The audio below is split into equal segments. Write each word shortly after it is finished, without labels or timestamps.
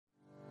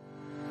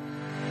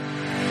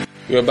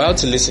You're about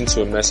to listen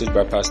to a message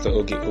by Pastor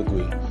Oge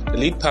Ogwe, the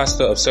lead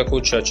pastor of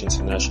Circle Church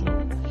International.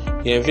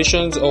 He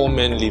envisions all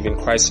men living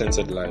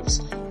Christ-centered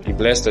lives. Be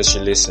blessed as you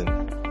listen.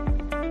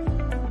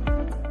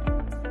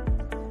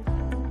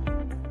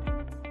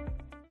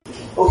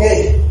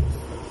 Okay,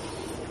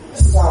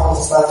 this is how I want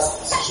to start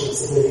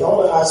today. I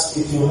want to ask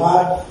you, if you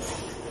had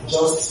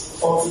just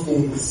 40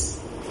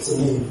 days to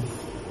live,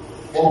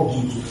 what would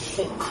you do?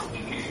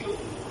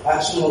 I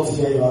actually want to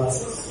hear your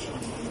answers.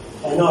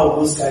 I know I'll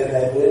go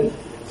skydiving.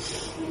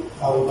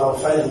 I'll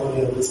find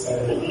money on this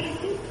skydiving.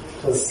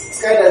 Because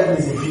skydiving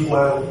is a big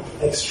man,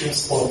 extreme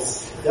sport.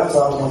 You have to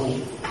have money.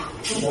 You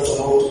have to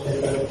hold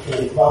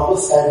everything. But I'll go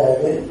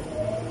skydiving.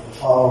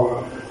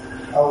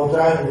 I will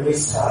drive a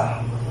race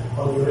car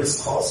on the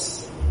race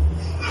course.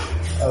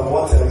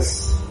 What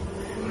else?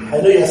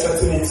 I know you're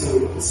expecting me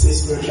to say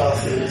spiritual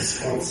things,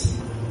 but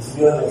to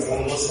be honest,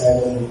 I'm not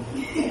skydiving.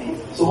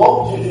 So what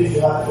would you do if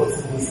you had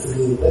 40 days to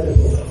live? Let me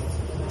hear.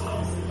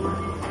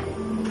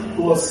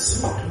 Who was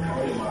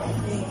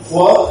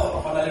what?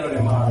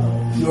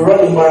 You run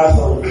a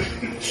marathon.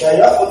 Yeah,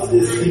 you have 40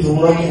 days to live, you're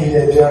running in the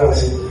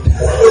endurance.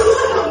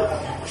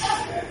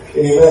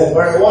 Amen.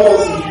 But what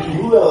else would you do?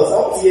 Who else? I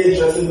want to hear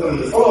interesting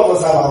things. All of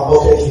us have our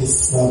bucket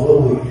lists now,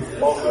 don't we?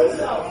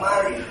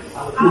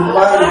 You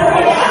marry.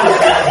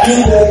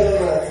 Give them.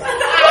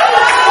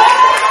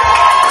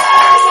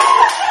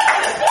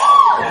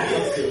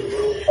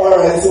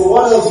 Alright, so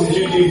what else would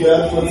you do if you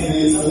had 40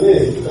 days to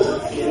live?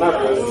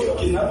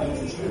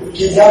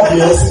 Kidnap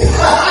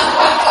yourself.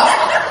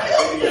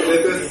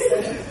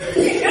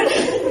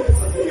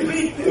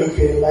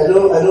 Okay, I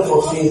know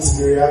for free it's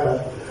Miriam.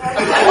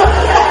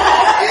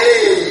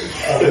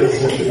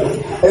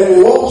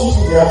 Anyway, what would you do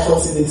if you had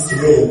 40 days to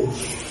live?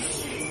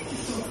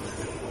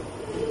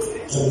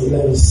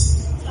 Let me see.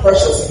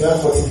 Precious, if you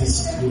have 40 days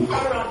to live.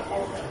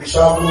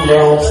 Travel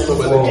around the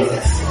world.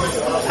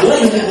 You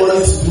don't need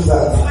money to do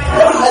that.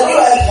 I do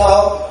like how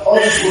all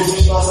these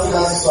positional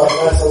psychiatrists to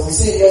advise us. They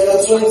say, you're in your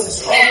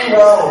 20s, come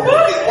around,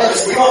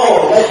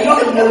 explore. Like, you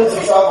don't need money to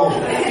travel.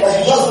 Like,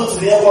 you just go to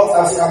the airport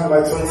and say, I'm in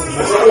my 20s.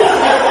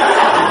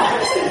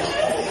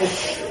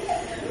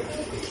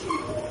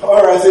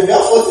 Alright, so if you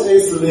have 40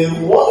 days to live,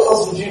 what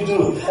else would you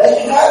do?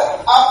 Like, you had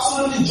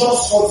absolutely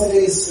just 40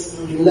 days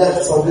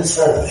left on this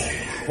earth.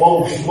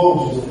 What would you do?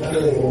 I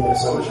don't even know.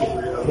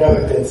 You have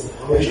a test.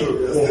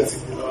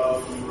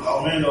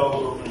 I'll end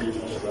all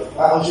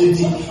you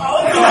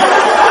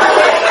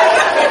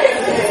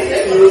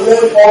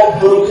remember all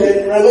broken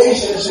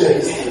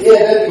relationships. Yeah,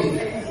 let me.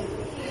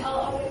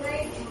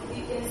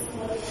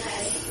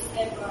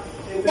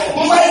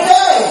 Oh my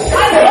God!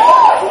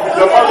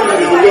 Your family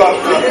will go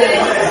after.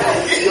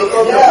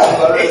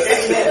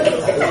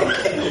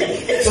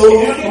 So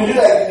would you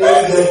like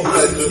knowing them?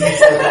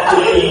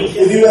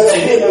 If you were to be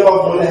a member of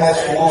Bonnie High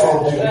School, what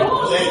would you do?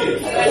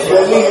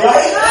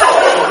 Right?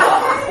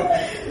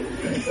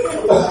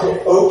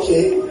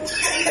 Okay.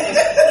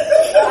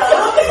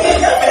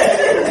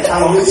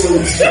 I'm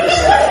listening to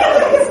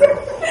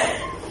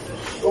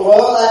you.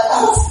 Well, I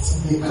asked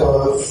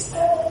because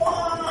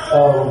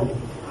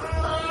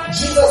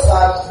Jesus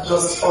had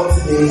just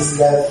 40 days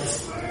left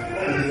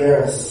in the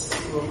earth.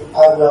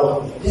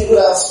 And he could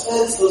have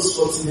spent those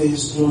 40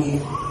 days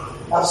doing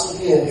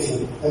absolutely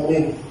anything. I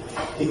mean,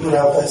 he could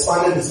have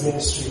expanded his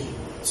ministry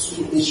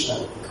to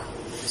Israel.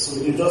 So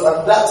you just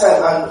at that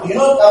time, and you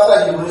know,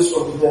 after he raised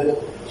from the dead,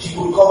 he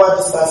could cover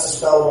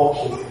distances without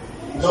walking.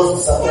 He just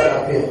disappeared and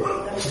appeared.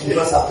 He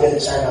just appeared in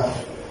China.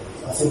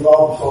 I said,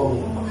 bow before me.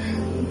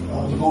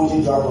 I'm the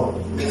golden dragon.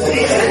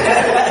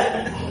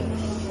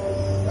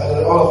 And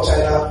then all of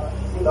China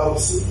will now be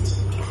saved.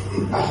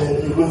 And then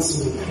you go to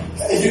me.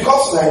 If you come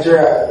to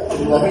Nigeria, it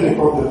will have been a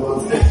problem,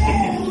 but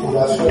you will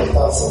have figured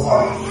out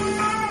somehow.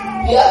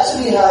 He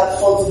actually had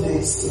 40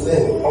 days to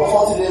live, or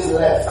 40 days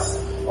left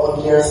on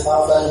the earth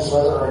after his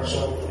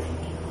resurrection.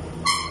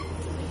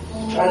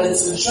 And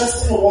it's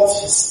interesting what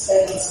he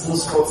spent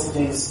those 40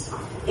 days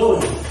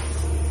doing.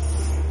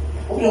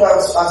 Open your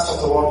hands to Acts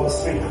chapter 1 verse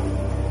 3.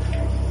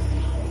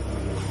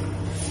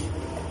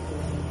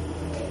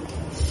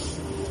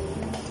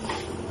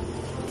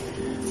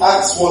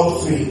 Acts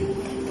 1:3.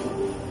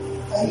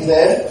 Are you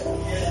there?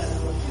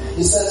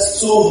 He says,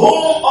 to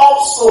whom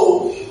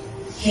also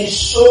he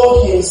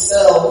showed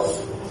himself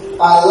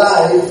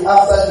alive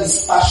after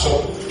his passion.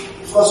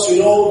 Of course, you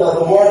know that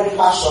the word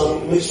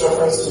passion makes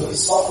reference to his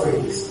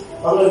sufferings.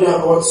 I don't know if you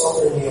have the word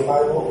suffering in your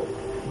Bible.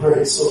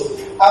 Great. So,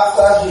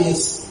 after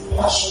his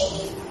passion,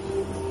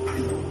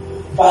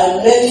 by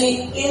many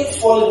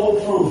infallible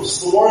proofs.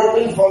 The word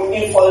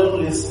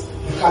infallible is,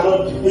 you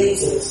cannot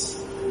debate it.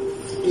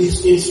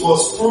 It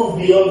was proved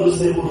beyond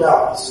reasonable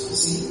doubt. You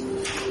see?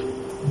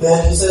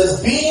 Then he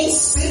says, being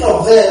seen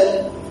of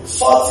them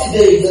 40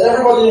 days. And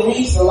everybody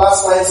reads the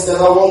last line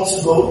together, 1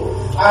 to go.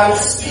 And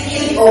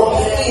speaking of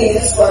the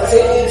things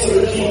pertaining to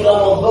the kingdom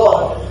of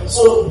God.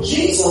 So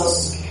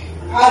Jesus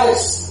had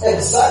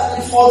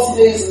exactly 40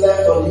 days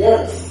left on the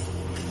earth.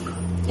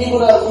 He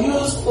would have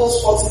used those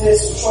 40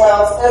 days to try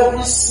out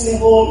every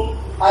single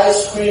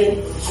ice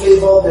cream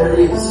flavor there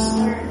is.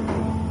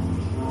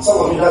 Some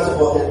of you have to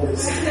bucket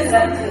list.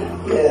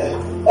 Yeah.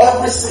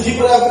 He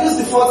could have used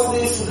the 40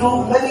 days to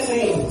do many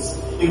things.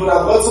 He could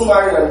have gotten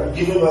married and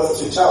given birth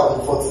to a child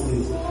in 40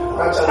 days.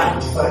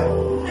 Actually,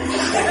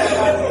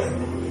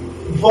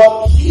 55.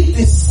 But he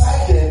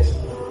decided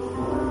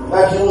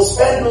that he will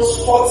spend those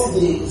 40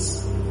 days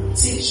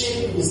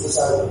teaching his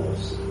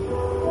disciples.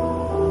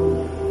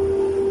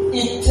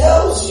 It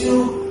tells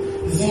you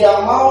the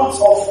amount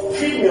of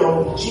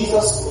premium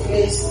Jesus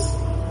placed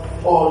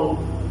on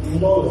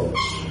knowledge.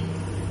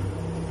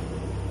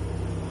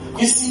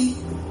 You see,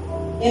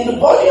 in the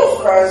body of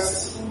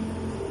Christ,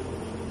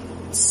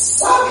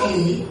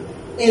 sadly,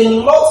 a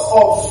lot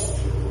of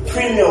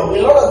premium,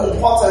 a lot of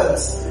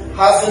importance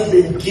hasn't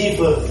been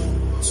given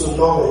to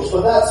knowledge,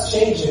 but that's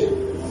changing.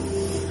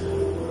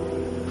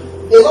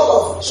 A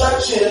lot of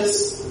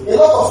churches, a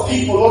lot of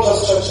people, not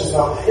just churches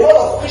now, a lot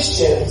of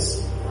Christians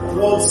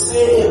would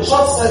say a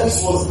church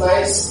service was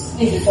nice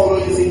if the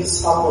following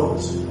things happened.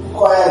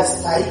 Choir is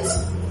tight.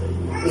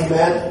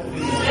 Amen.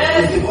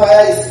 If the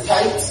choir is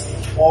tight,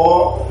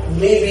 or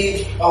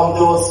maybe there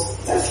was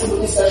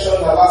testimony session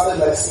that lasted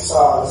like 6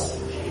 hours.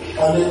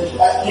 And then,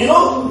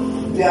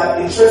 there are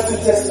interesting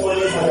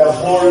testimonies and there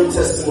are boring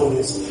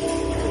testimonies.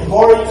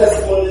 Boring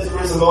testimonies,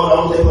 praise the Lord, I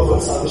don't take up for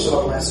the salvation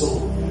of my soul.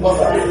 Not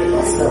that really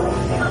myself.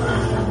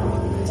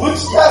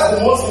 Which, that's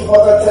the most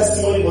important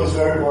testimony, was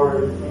very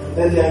boring.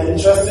 Then there are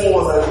interesting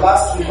ones, and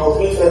last week I was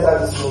going to enter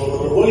this room. The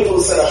Holy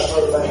Ghost said I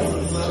should enter it.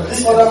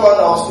 This other man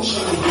that was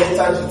pushing me, he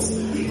entered it.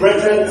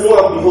 Brethren, lo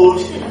and behold,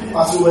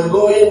 as we were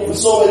going, we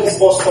saw where this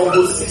bus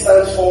comes 6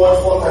 times forward,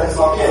 4 times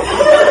backward.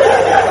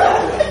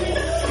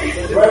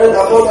 Brethren,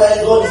 I'm not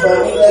lying, God is my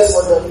witness.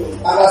 And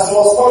as he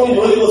was coming, the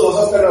Holy Ghost was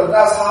just telling us,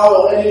 that's how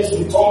our enemies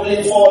will be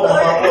tumbling forward and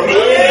backward.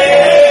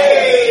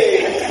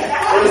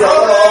 Praise the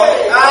Lord.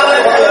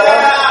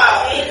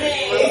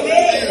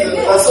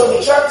 And so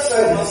the church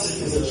service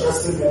is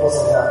interesting because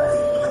of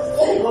that.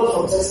 Thank God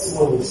for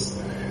testimonies.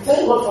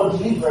 Thank God for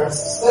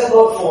deliverance. Thank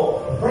God for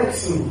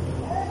breakthrough.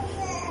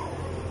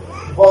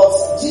 But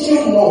did you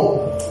know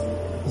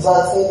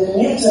that in the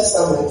New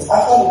Testament,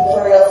 after the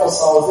prayer for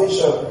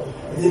salvation,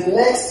 the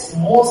next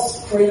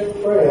most prayed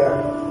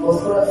prayer was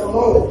prayer for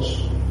knowledge?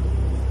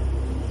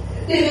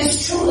 It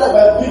is true that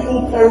my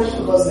people perish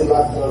because they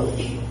lack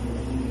knowledge.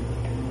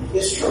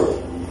 It's true.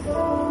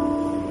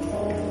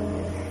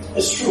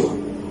 It's true.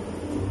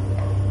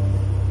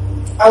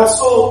 And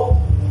so,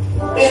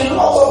 a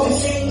lot of the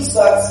things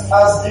that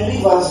as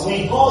believers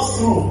we go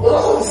through, a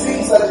lot of the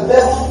things that the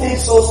devil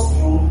takes us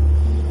through,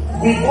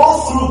 we go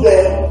through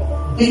them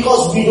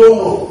because we don't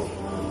know.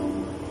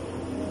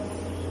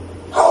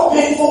 How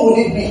painful would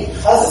it be?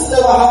 Has this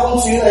never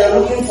happened to you that you're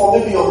looking for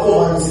maybe your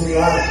phone and it's in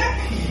your hand?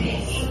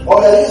 Or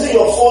you're using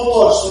your phone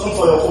touch to look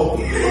for your phone?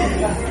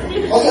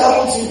 What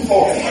happened to you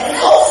before?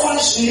 How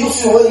foolish do you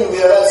feel when you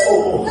realize,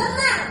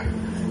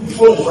 the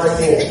phone is right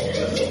there?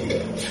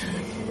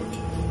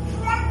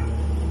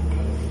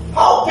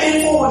 How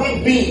painful would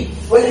it be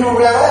when you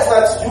realize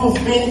that you've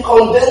been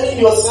condemning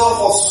yourself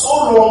for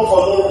so long for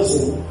no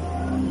reason?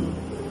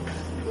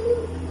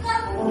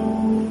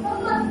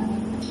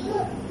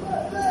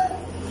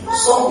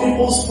 Some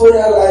people's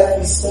prayer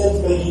life is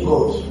spent begging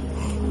God.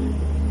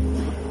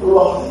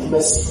 Lord, have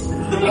mercy.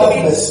 Have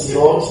mercy,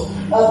 Lord.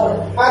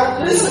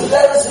 And listen,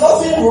 there is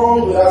nothing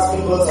wrong with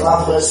asking God to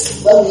have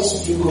mercy. That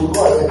means you can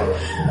go ahead.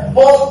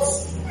 But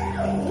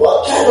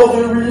what kind of a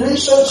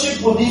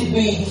relationship would it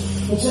be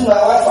between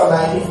my wife and I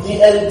if the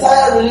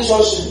entire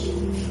relationship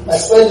I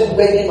spend it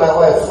begging my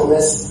wife for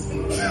mercy?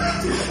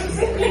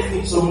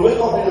 So we wake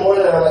up in the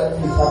morning and I'm like,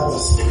 please have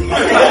mercy.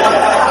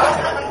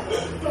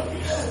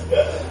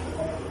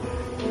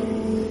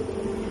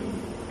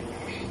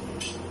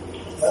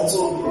 And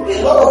so a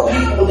lot of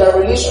people, their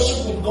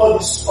relationship with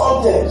God is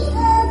stunted.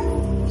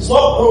 It's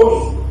not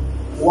growing.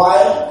 Why?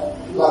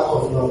 Lack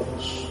of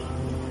knowledge.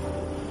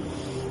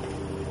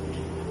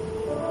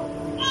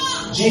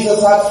 Jesus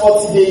had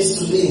 40 days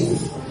to live,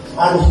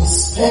 and he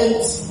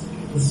spent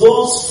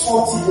those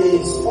 40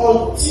 days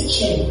on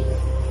teaching.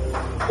 A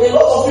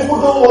lot of people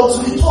don't want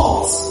to be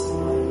taught.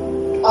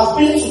 I've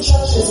been to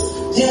churches,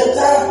 the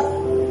entire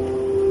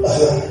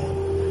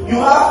you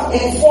have a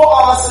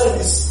 4-hour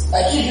service, I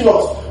kid you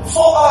not,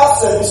 4-hour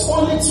service,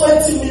 only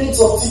 20 minutes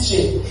of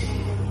teaching.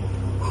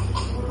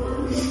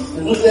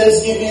 They do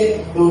Thanksgiving,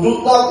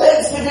 now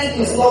Thanksgiving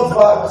is not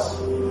bad.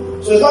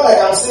 So it's not like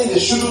I'm saying they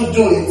shouldn't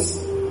do it.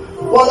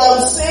 But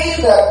I'm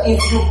saying that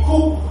if you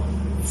cook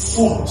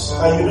food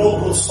and you don't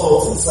put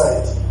salt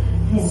inside,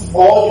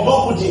 or you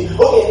don't put it,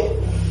 okay,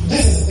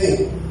 this is the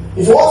thing.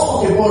 If you want to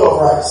cook a bowl of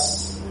rice,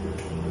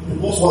 you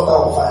put water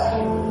on fire.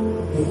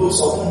 You put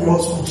salt, you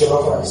want to cook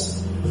jollof rice.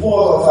 You put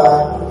water on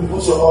fire, you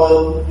put your oil,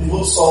 you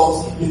put salt,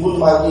 you put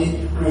maggi,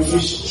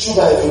 crayfish,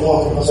 sugar if you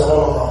want, because I don't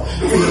know now.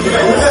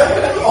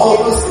 All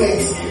those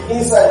things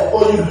inside,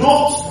 or you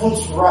don't put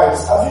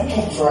rice. Have you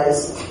cooked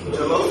rice?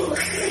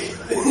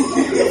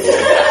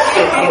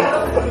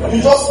 You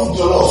just put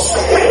jollof.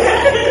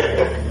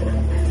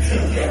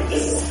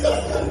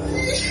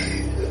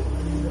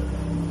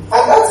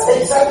 And that's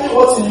exactly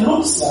what it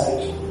looks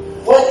like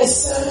when a a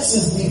service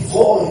is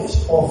devoid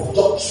of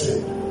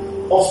doctrine,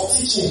 of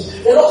teaching,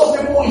 a lot of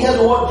people hear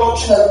the word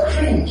doctrine and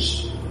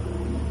cringe.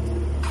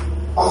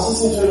 I was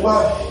listening to a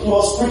man, he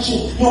was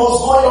preaching, he was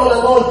going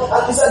on,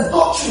 and he said,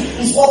 doctrine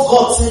is what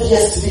God said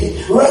yesterday.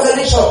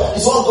 Revelation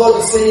is what God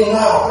is saying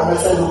now. And I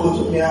said, look, go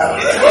to me out.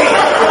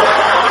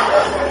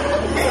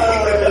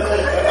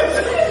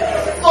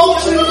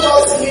 Doctrine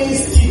just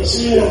means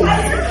teaching. You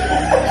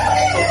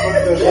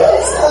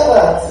understand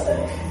that?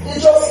 It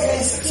just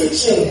means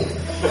teaching.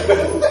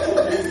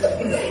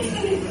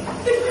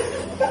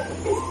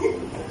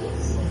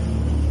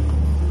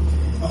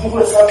 People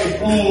are saying,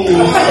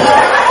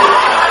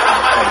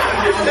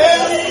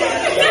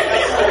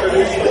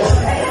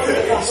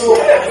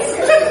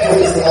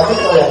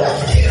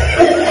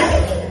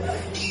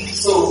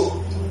 So,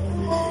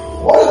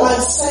 what am I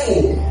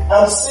saying?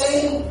 I'm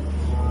saying,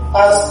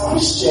 as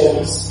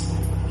Christians,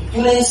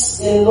 place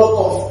a lot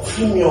of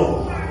premium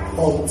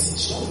on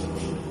teaching.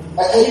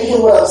 Can you hear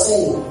what I'm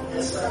saying?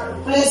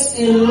 Place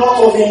a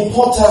lot of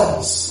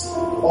importance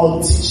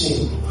on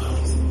teaching.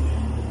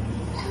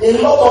 A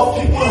lot of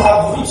people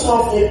have written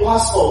off a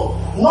pastor,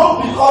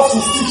 not because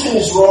his teaching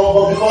is wrong,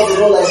 but because they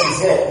don't like his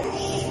hair.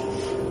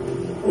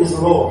 Praise the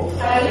Lord.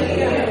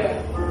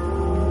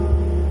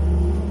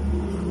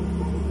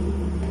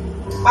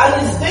 And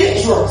it's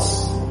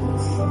dangerous.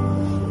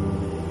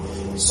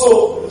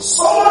 So,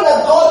 someone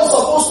that God is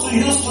supposed to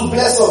use to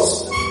bless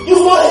us,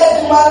 you've not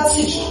heard the man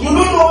teach. You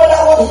don't know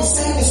whether what he's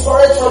saying is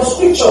correct from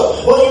scripture,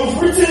 but you've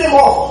written him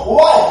off.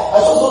 Why? I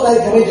just don't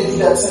like the way they do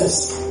their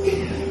things.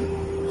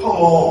 Come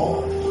on.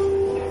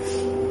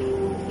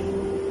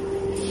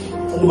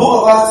 In the book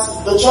of Acts,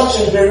 the church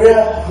in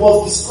Berea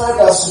was described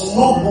as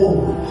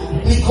noble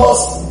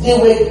because they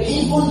were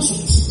given to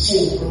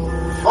teaching.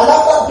 And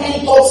after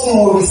being taught, they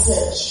will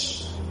research.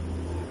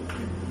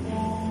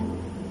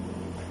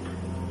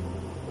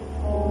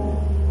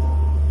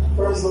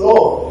 Praise the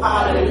Lord.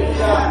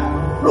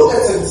 Hallelujah. Look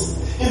at it.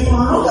 If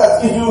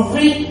you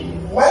read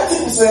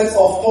 90% of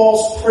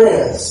Paul's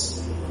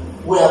prayers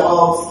were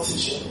about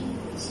teaching.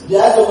 The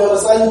act of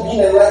understanding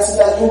being enlightened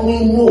that you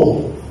may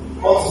know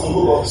what is the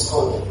book of his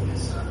content.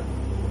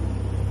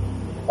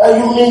 That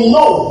you may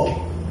know.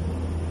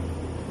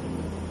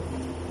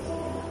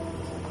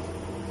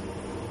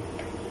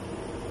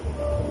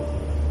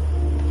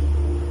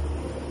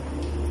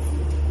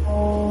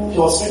 He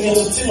was speaking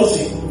to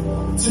Timothy.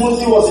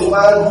 Timothy was a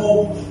man who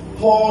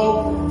Paul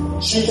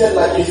treated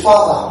like a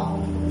father.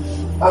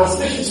 And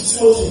speaking to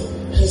Timothy,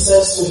 he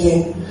says to him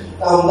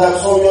that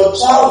from your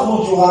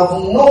childhood you have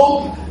known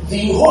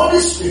the holy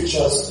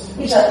scriptures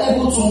which are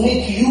able to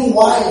make you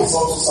wise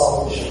unto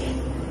salvation.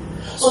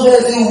 So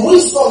there's a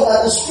wisdom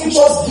that the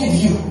scriptures give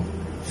you.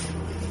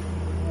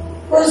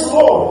 Praise the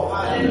Lord.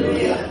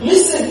 Hallelujah.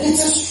 Listen, it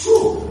is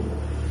true.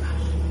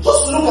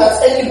 Just look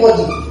at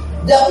anybody.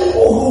 There are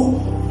people who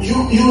you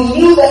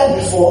knew them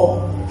before,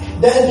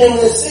 then they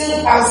were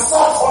saved and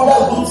sat under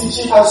good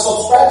teaching and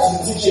subscribed to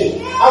the teaching.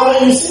 And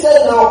when you see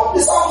them now, they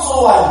sound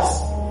so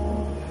wise.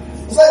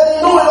 It's like they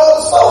know a lot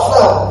of stuff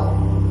now.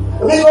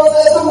 Because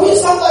there's the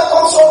wisdom that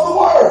comes from the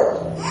word.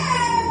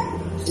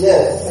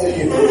 Yes, thank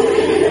you.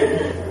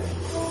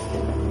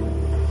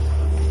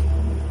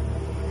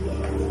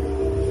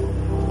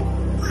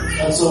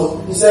 And so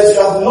he says,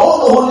 you have known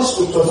the Holy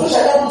Scriptures, which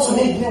are able to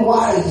make you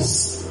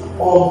wise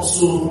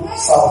unto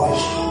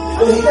salvation.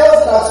 But he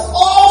tells that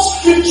all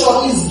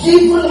Scripture is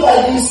given by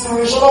the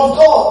inspiration of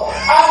God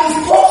and is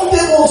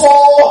profitable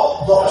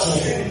for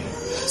doctrine.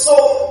 So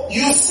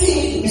you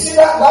see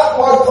that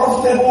word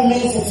profitable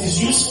means it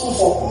is useful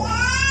for.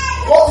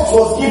 What it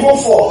was given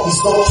for is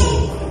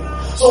doctrine.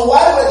 So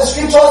why were the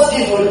Scriptures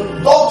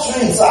given?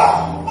 Doctrines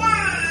are.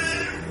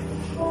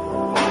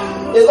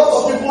 A lot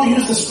of people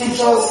use the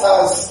Scriptures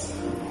as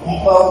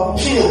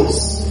pills.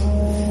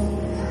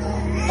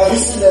 Have you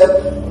seen them?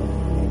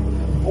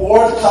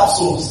 Word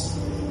capsules.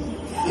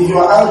 If you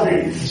are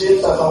angry,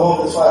 James chapter 1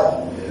 verse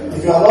 5.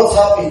 If you are not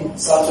happy,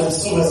 Psalm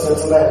 22 verse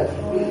 29.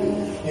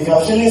 If you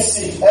are feeling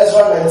sick,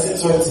 Ezra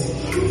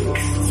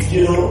 19:20.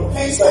 You know,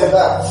 things like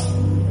that.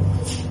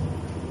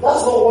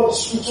 That's not what the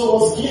scripture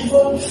was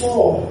given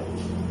for.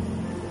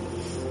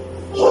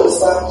 Do you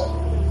understand?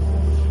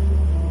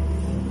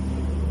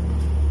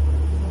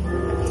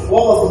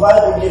 What was the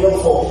Bible given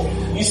for?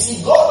 You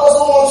see, God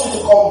doesn't want you to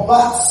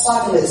combat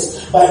sadness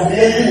by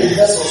remembering a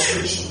verse of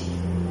scripture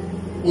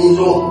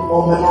alone or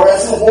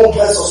memorizing one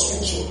verse of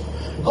scripture.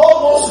 God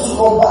wants you to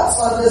combat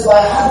sadness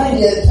by having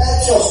the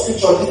entirety of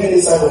scripture living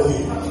inside of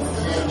you.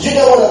 Do you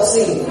get what I'm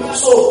saying?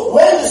 So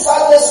when the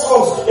sadness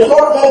comes, you're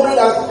not remembering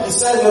that he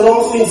said the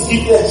wrong things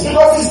gifted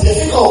because it's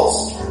difficult.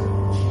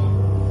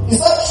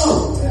 Is that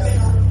true?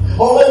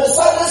 But when the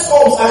sadness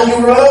comes and you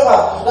remember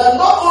that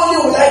not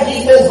only will I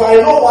give thanks, but I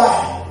know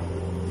why.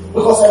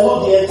 Because I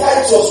know the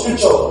entirety of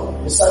scripture,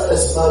 the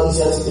sadness is now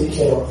easier to take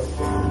care of.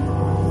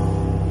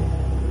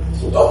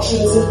 So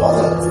doctrine is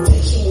important,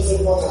 teaching is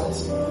important.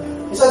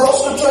 He said all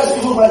scripture is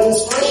given by the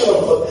inspiration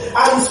of God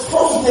and is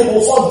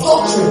profitable for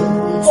doctrine,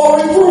 for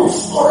reproof,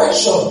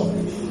 correction,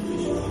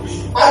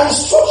 and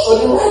instruction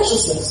in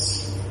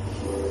righteousness.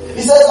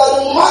 He says that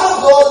the man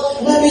of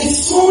God may be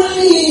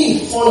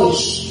truly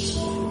furnished.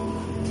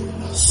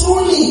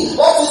 Truly.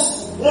 That is,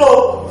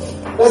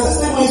 there's this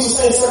thing we used to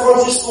say in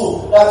secondary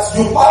school, that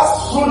you pass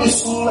through the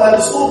school and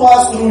the school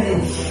pass through you.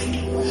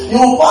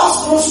 You pass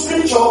through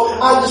scripture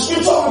and the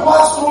scripture will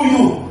pass through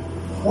you.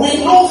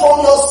 We know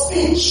from your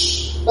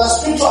speech that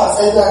scripture has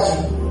entered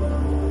you.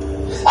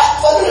 I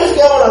don't know if you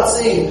get what I'm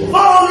saying.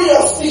 Not only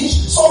your speech,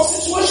 some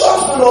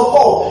situations will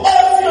occur.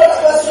 Every other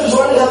person is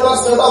running after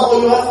step up when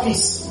you have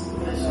peace.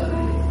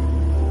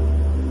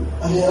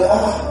 And you're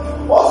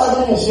like, what's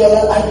happening is you're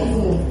like, I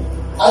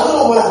don't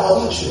know where I'm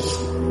going to choose.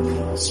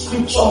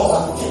 Scripture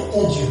has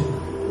affected you.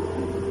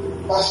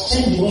 That's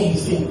changed the way you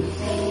think.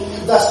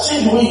 That's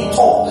changed the way you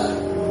talk.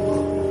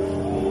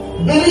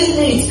 Believe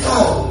me, it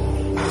can.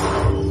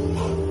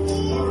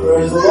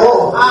 Praise the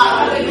Lord.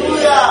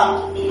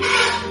 Hallelujah.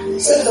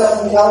 Say that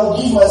I will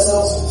give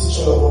myself to the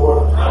teaching of the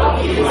word. I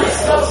will give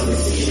myself to the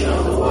teaching of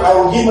the word. I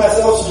will give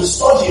myself to the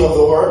study of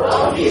the word. I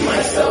will give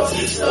myself to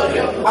the study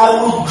of the word. I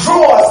will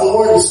grow as the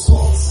word is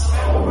taught.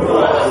 I will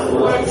grow as the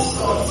word is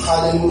taught.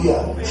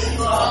 Hallelujah.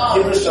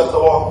 Hebrews chapter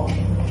 1.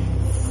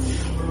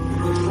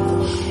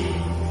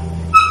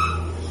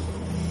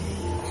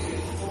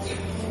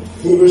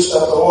 Hebrews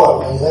chapter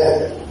 1. Are you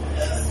there?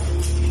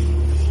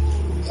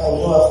 I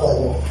will go after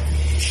you.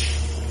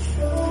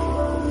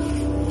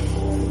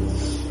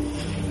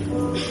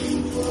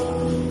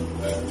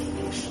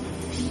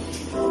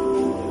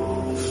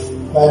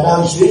 By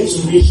now, you should be able to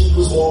read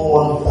Hebrews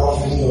 1:1 without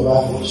reading your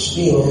Bible. It should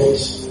be in your head.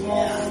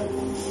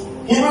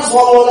 Hebrews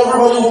 1:1,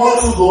 everybody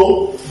wants to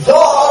go.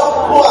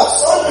 God, who at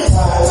sundry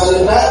times and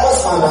in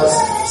diverse manners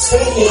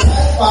spake in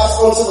time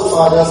past unto the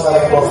fathers by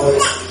the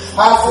prophets,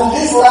 has in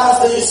these last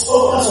days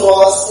spoken to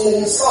us in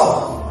His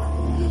Son,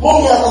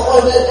 whom He hath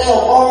appointed heir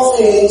of all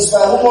things,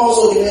 by whom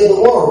also He made the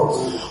world,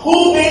 who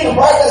being the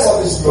brightness of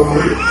His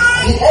glory,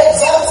 the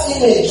exact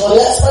image or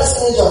the express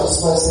image of His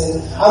person,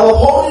 and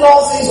upholding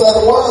all things by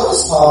the word of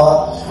His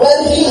power, when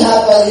He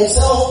had by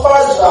Himself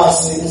purged our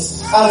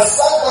sins, and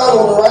sat down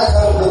on the right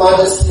hand of the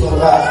majesty on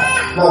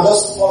high. Now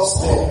just pause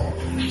there.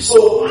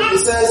 So it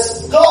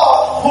says,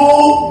 God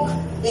who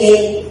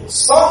in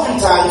sundry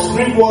times,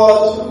 Greek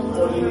word,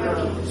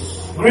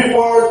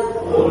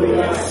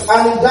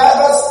 and in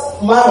diverse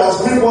manners,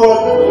 Greek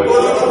word,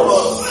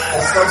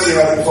 that's not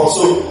here before.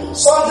 So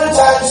sundry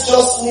times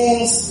just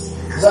means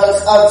that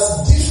at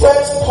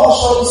different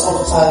portions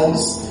of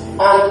times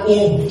and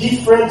in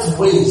different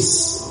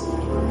ways,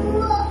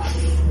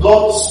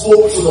 God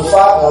spoke to the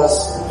fathers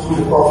through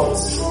the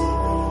prophets.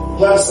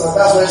 You understand?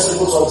 That's very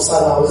simple to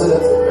understand now, isn't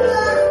it?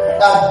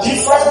 At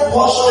different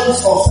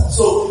portions of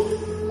so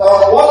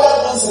what that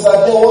means is that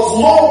there was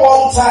no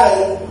one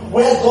time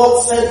where God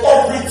said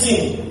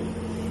everything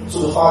to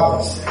the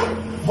fathers.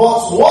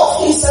 But what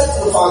He said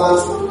to the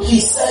fathers,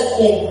 He said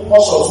in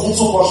portions,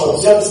 little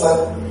portions. Do you understand?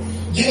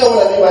 Do you know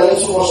what I mean by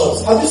little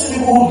portions? Have you seen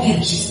people who give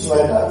gist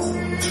like that?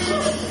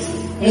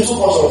 Little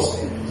portions.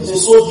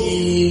 So the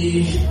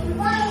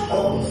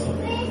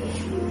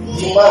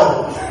man,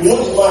 you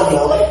know the man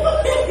now?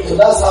 So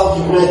that's how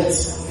he went.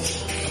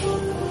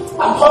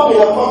 I'm coming,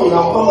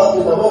 I'll come back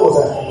later. Where was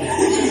I?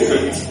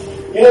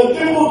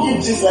 People give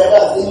gist like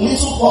that in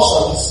little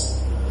portions.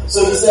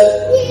 So he said,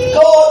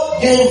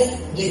 God gave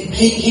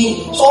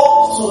He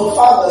talked to the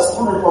fathers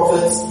through the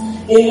prophets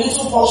in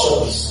little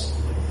portions.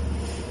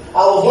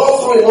 I will go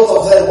through a lot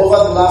of them over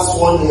the last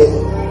 1 year.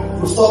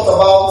 We've talked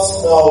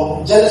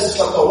about Genesis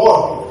chapter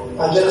 1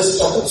 and Genesis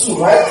chapter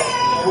 2, right?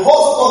 We've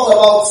also talked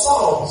about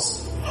Psalms.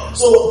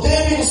 So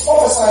David is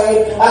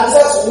prophesying and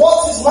says,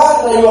 what is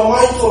man that you are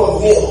mindful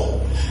of him?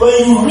 When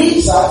you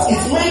read that,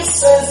 it makes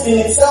sense in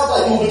itself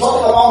that you'll be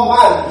talking about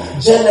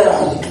man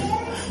generally.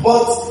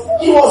 But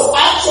he was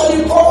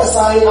actually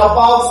prophesying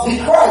about the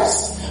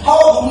Christ. How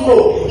do we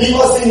know?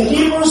 Because in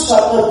Hebrews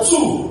chapter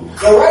 2,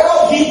 the writer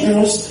of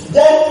Hebrews,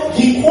 then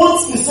he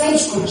quotes the same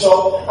scripture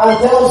and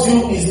tells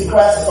you is the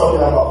Christ he's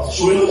talking about.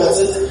 Should we look at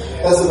it?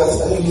 Let's look at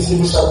it. I think it's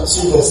Hebrews chapter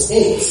 2 verse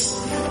 8.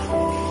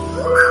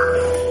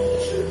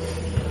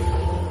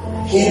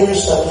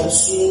 Hebrews chapter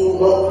 2,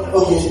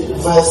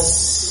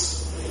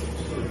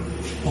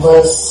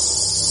 verse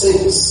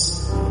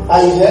 6.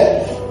 Are you there?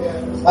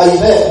 Are you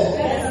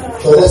there?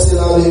 So let's say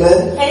loud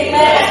amen.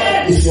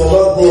 Amen. If you're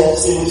not there,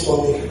 say it for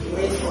me.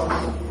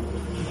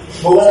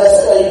 But when I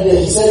said, are you there?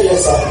 He said,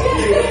 yes, sir.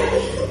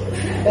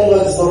 Thank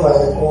God it's not my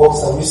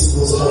works and music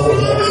goes on.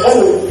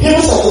 Anyway,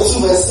 Hebrews chapter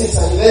 2 verse 6.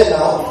 Are you there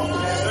now?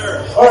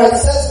 Alright, it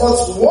says, but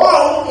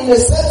one in a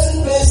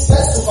certain place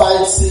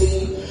testified,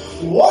 saying,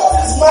 what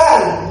is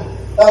man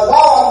that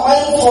thou art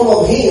mindful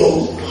of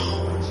him,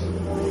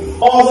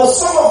 or the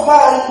Son of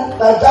Man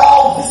that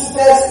thou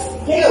visitest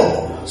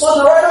him? So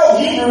the writer of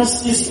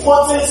Hebrews is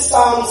quoting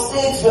Psalms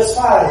 8 verse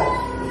 5.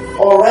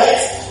 Alright?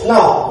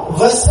 Now,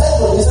 verse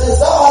 7, he says,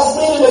 thou hast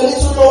made him a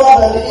little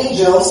lower than the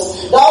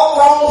angels, thou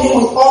crowned him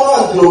with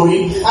honor and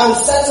glory, and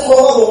set him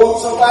over the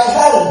works of thy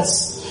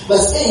hands.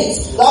 Verse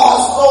 8, thou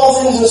hast put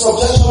all things in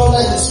subjection under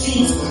his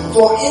feet,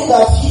 for in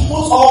that he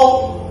put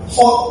all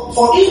For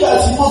if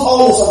that he put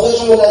all in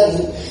subjection under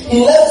him,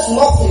 he left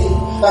nothing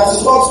that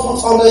is not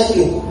put under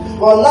him.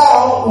 But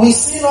now we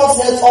see not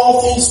yet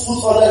all things put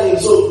under him.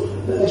 So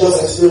let me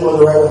just explain what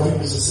the writer of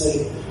Hebrews is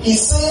saying.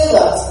 He's saying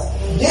that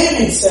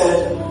David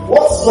said,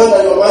 what is man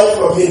that you are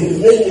mindful of him? You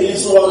made me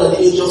little lower than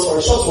the angels for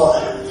a short while.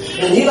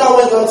 And he now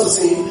went on to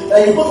say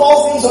that you put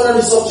all things under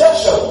his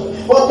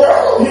subjection. But the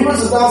writer of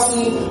Hebrews is now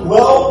saying,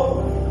 well,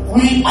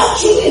 we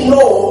actually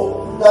know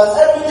that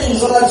everything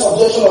is under the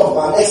subjection of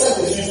man except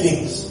a few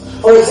things.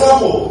 For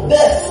example,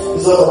 death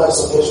is not under the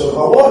subjection of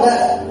man. What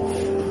die?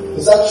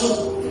 Is that true?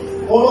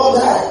 Will not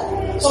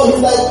die. So he's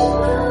like,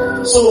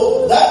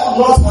 so that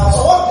would not happen.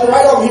 So what the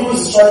writer of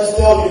Hebrews is trying to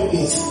tell you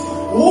is,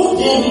 who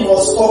David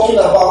was talking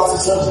about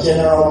is not the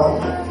general man.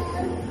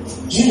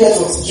 Do you get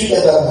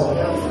that now?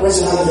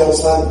 Raise your hand if you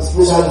understand it.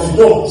 Raise your hand if you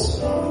don't.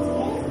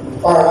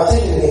 Alright, I'll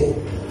take it again.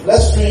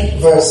 Let's read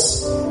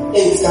verse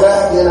 8. Can I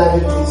have the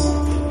NIV please?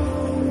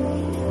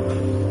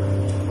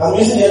 I'm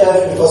using the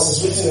NIV because it's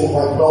written in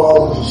my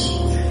normal English.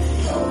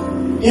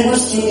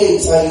 Hebrews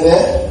 2:8, are you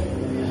there?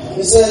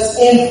 It says,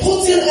 in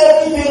putting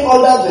everything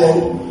under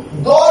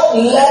them, God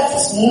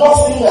left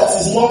nothing that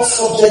is not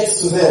subject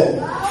to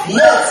them.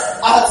 Yet,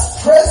 at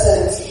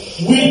present,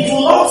 we do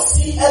not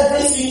see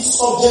everything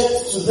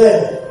subject to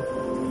them.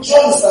 Do you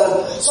understand?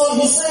 So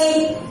he's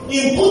saying,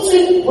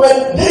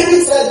 when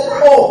David said,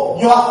 oh,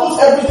 you have put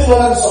everything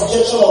under the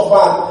subjection of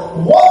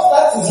man, what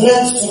that is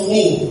meant to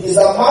mean is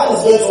that man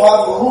is going to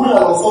have rule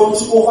and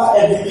authority over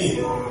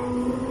everything.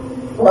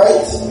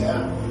 Right?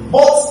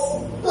 But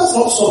that's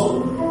not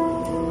so.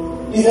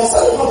 If you're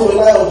starting to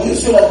rely on, do you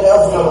feel like you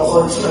have rule and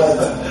authority like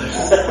that?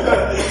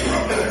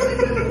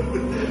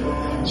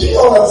 Do you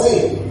know what I'm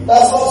saying?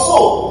 That's not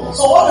so.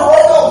 So what the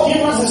writer of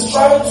Hebrews is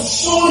trying to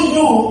show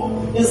you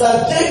is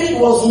that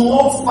David was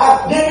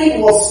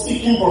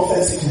speaking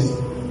prophetically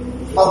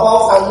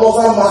about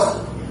another man,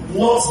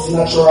 not the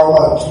natural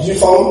one. Do you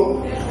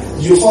follow?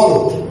 Do you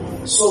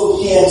follow? So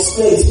he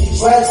explains, he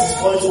drives his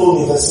point home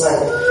in verse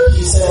 9.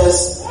 He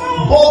says,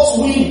 but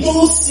we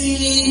do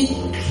see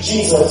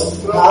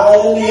Jesus,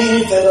 but we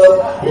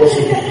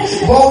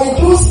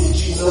do see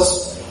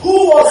Jesus, who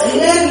was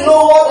made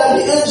lower than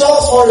the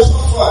angels for a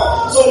short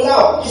while. So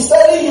now, he's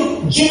telling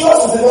you,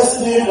 Jesus is the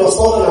person David was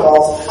talking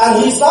about,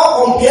 and he's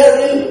now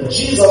comparing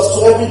Jesus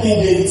to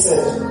everything David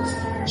said.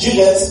 Do you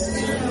get?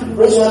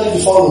 Raise your hand if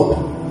you follow.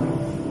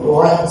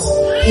 Alright.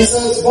 He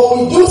says, but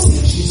we do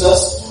see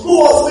Jesus, who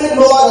was made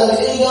lower than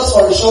the angels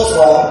for a short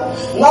while,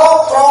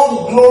 now crowned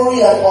with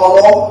glory and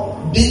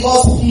honor,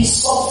 because he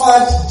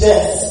suffered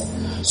death,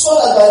 so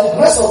that by the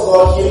grace of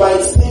God he might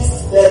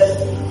taste death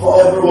for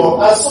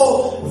everyone. And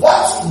so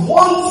that's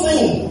one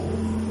thing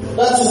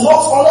that is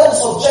not under the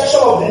subjection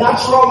of the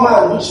natural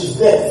man, which is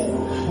death.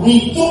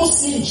 We do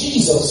see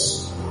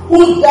Jesus,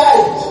 who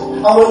died,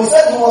 and when he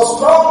said he was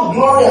crowned with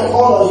glory and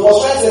honor, he was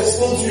trying to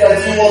explain to you that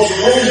he was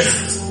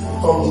raised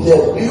from the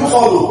dead. Do you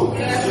follow?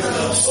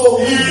 So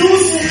we do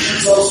see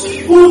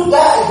Jesus, who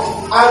died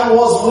and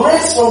was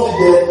raised from the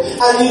dead,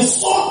 and in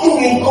so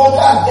doing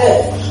conquered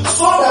death,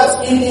 so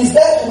that in his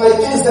death he might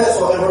taste death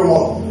for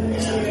everyone.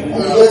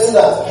 You get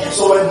that?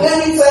 So when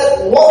David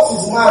said, what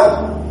is man?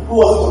 Who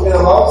was he talking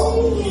about?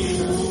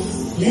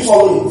 Do you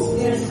follow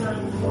it? Yes, sir.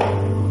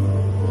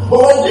 But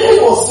when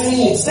David was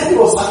saying it, David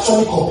was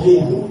actually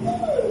complaining.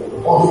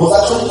 Or he was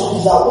actually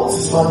talking about what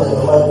is man that you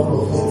are mindful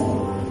of him.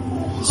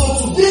 So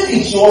to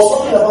David, he was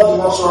talking about the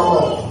natural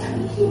man.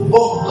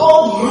 But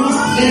God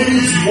used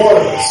David's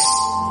words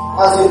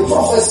as a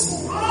prophecy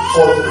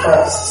for the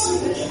Christ.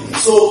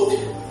 So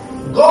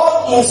God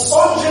in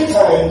sundry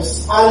times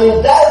and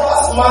in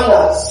diverse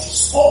manners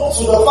spoke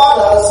to the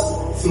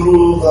fathers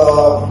through the...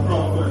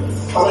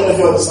 How many of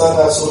you understand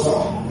that so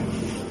far?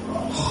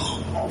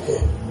 Okay.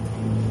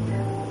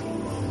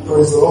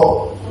 Praise the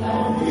Lord.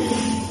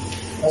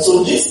 And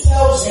so this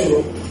tells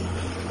you,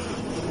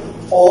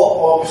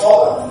 or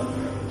before that,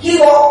 here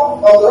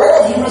the writer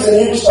of Hebrews in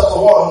Hebrews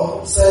chapter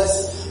 1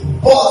 says,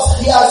 but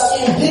he has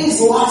in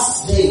these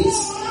last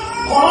days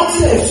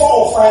connoting a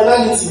form of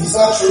finality. Is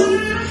that true?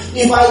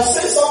 If I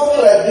say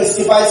something like this,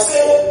 if I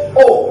say,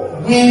 oh,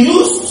 we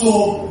used to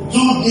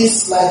do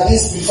this like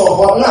this before,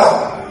 but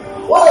now,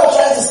 what I'm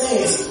trying to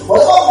say is,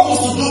 whatever we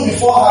used to do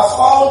before has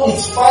found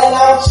its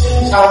final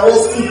change and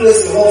resting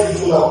place in what we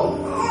do now.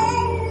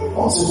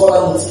 What's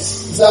important is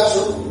this? Is that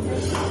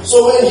true? So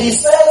when he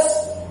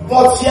says,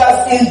 but he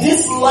has in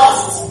these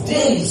last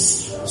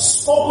days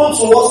spoken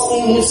to us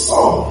in his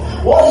Son,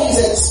 what he's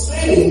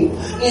explaining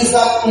is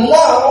that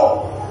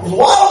now,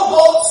 while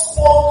God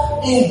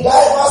spoke in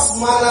diverse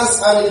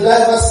manners and in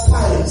diverse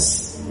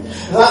times,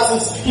 that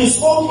is, he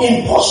spoke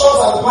in portions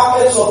and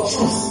packets of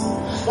truth.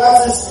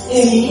 That is,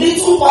 in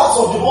little parts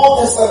of the Old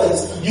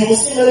Testament, you will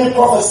see many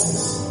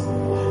prophecies.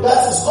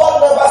 That is,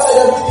 God never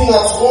said everything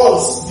at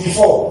once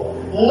before.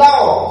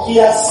 Now, he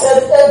has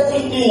said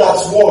everything at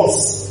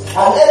once.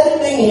 And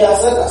everything he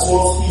has said at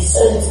once, he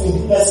said it in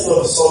the person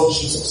of his Son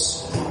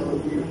Jesus.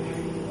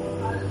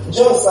 Do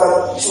you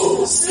understand?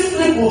 So,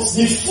 simply put,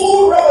 the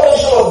full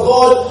revelation of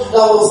God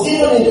that was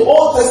given in the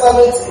Old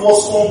Testament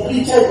was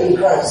completed in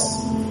Christ.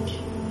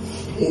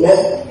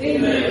 Amen?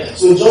 Amen.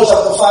 So in John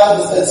chapter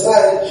 5 verse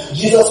 39,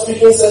 Jesus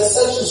speaking said,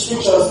 search the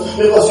scriptures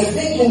because you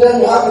think in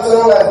them you have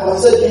eternal life. But he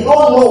said, you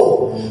don't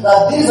know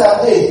that these are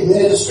they,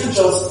 meaning the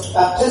scriptures,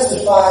 that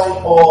testify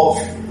of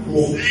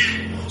me.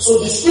 So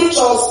the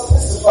scriptures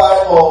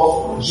testify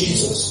of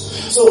Jesus.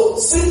 So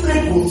simply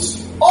put,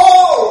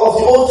 all of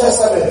the Old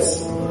Testament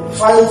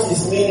finds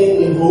its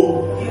meaning in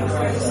who?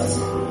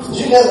 Do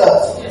you get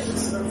that?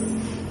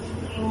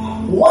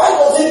 Why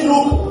does it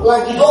look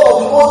like the God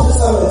of the Old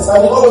Testament and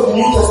the God of the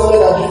New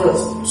Testament are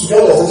different? To be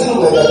honest, does it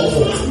look like they are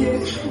different?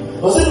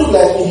 Does it look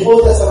like in the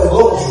Old Testament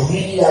God was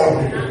really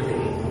angry?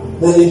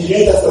 Then in the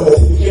New Testament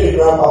he became a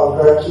grandpa or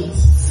grandkids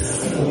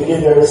and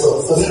became very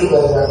soft. Does it look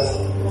like that?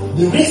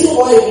 The reason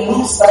why it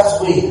looks that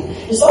way,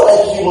 it's not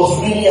like he was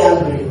really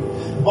angry,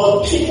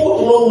 but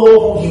people don't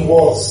know who he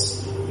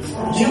was.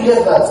 Do you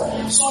get that?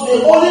 So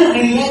they only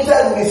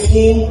related with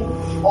him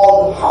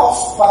on half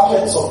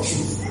packets of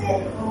truth.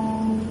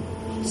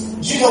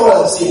 Do you know what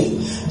I'm saying?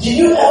 Did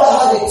you ever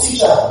have a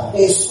teacher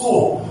in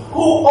school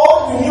who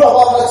all you knew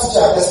about that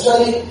teacher,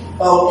 especially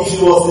if he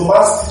was the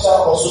math teacher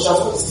or social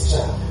studies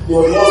teacher, they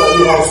were the ones that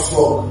knew how to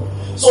flog.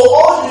 So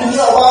all you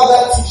knew about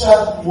that teacher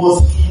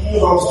was he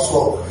knew how to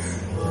flog.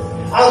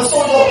 And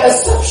so your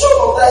perception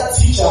of that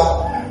teacher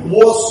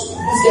was,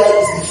 this guy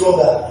is the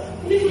flogger.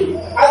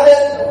 And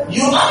then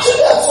you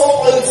actually at some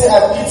point say,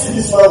 I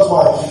pity this man's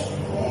wife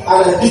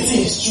and I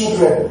pity his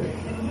children.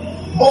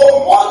 But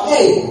one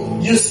day,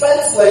 you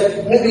spent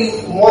like maybe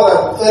more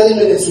than 30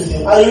 minutes with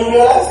him and you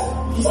realize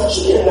he's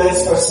actually a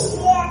nice person.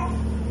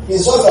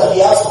 It's just that he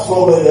has to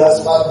flow when he has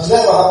to. Did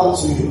that ever happen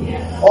to you?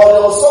 Or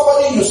there was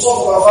somebody you saw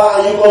from afar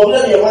and you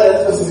complain in your mind that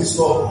the person is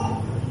slow.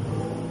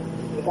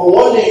 Or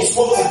one day you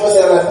spoke to the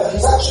person and like,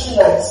 he's actually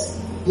nice.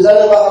 Did that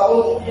ever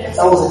happen? Yes.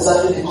 That was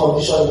exactly the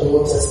condition in the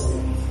Old Testament.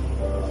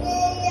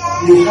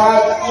 They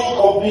had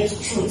incomplete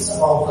truths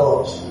about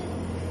God.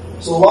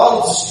 So while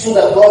it is true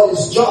that God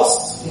is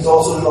just, He's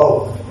also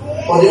love.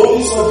 But they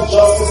only saw the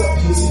justice and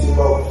beauty in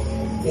love.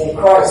 In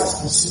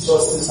Christ, we see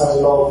justice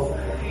and love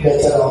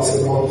meted out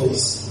in one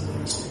place.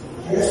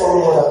 You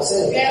follow what I'm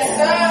saying? Yes,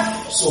 sir.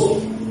 So,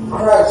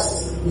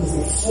 Christ is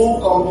the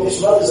full, complete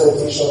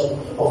representation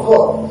of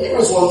God.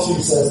 Hebrews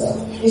 1:2 says that.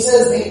 He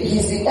says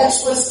He's the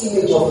express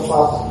image of the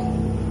Father.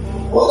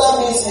 What that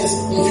means is,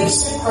 if you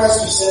see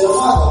Christ, you see the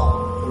Father.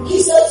 He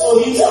said so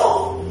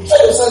himself. He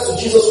said to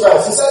Jesus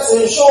Christ, he said to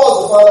him, show us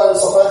the Father and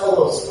suffice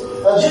us.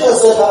 And Jesus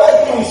said, have I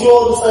been with you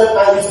all this time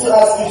and you still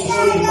ask me to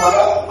show you the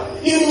Father?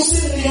 If you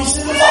see me, you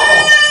see the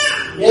Father.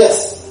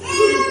 Yes.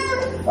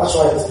 That's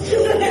right.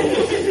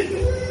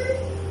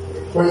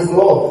 Praise the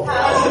Lord.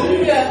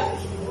 Hallelujah.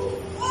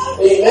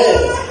 Amen.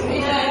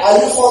 Amen. Are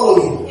you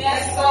following?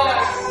 Yes, sir.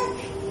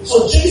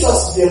 So Jesus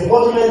is the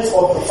embodiment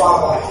of the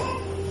Father.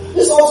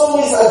 This also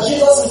means that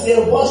Jesus is the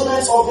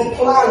embodiment of the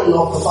plan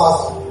of the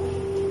Father.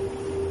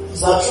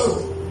 Is that true?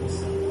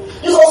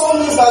 This also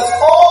means that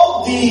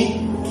all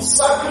the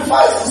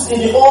sacrifices in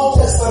the Old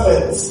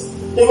Testament,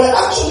 they were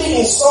actually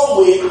in some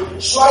way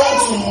trying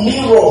to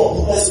mirror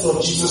the person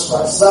of Jesus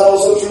Christ. Is that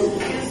also true?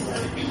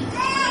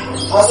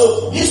 And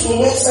so this will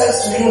make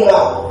sense to you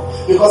now.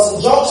 Because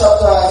in John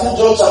chapter 1,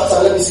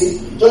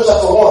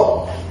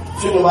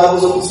 flip the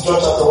Bibles open to John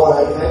chapter 1,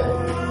 are you there?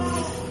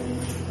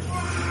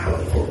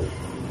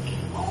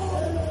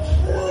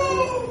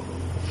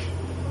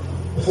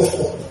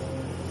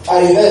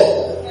 Are you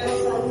there?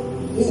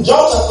 In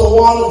John chapter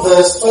 1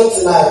 verse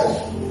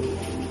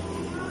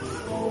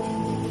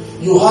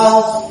 29, you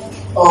have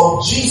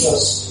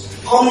Jesus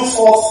coming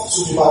forth to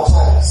be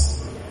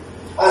baptized.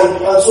 And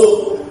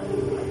so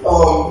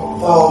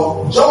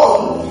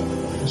John,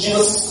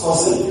 Jesus'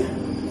 cousin,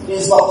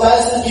 is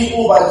baptizing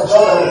people by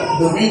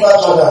the river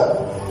Jordan.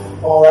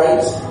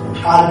 Alright?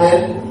 And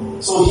then,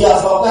 so he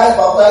has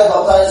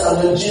baptized, and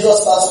then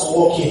Jesus starts to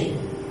walk in.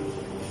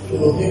 You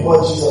know, big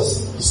boy Jesus.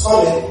 He's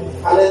coming,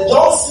 and then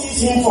John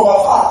sees him from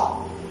afar.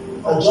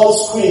 And John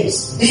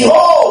screams,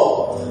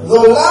 behold, the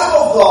Lamb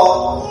of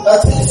God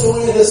that takes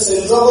away the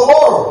sins of the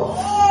world.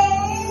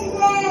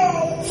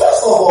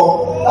 First of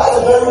all, that's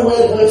a very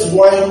weird way to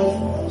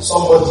whine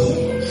somebody.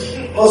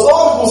 Because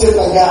all people say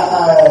like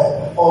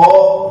guy,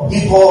 or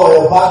big boy,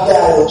 or bad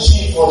guy, or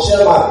chief, or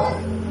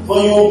chairman.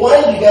 But you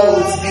whine the guy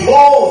with,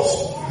 behold,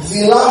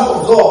 the Lamb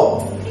of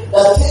God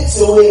that takes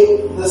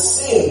away the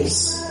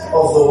sins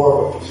of the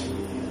world.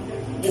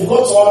 You've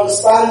got to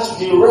understand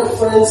the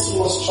reference he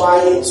was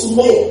trying to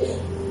make.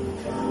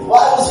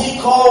 Why was he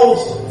called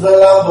the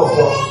Lamb of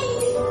God?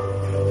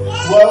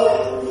 Well,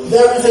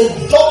 there is a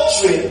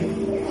doctrine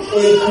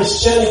in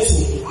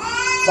Christianity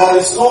that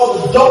is called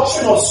the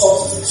doctrine of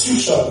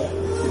substitution.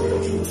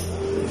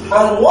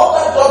 And what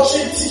that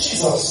doctrine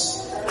teaches us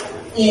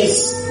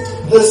is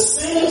the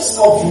sins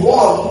of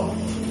one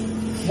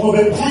will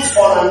be put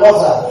on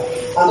another,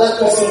 and that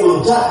person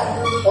will die.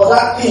 Or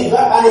that thing,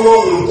 that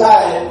animal will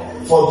die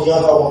for the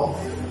other one.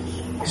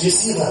 Do you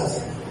see that?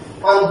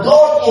 And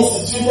God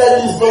instituted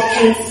this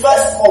doctrine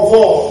first of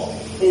all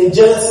in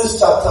Genesis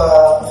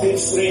chapter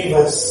 3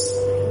 verse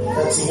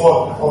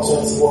 31 or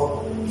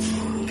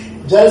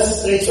 21.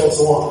 Genesis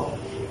 3:21.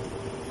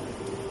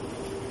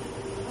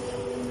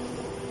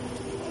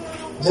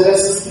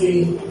 Genesis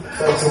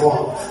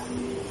 3:21.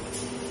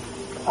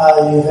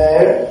 Are you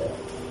there?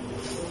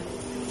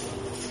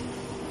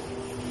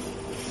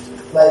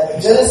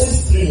 Like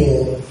Genesis 3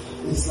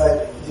 is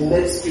like the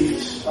next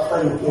page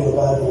after you pray the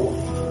Bible.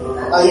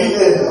 Are you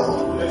there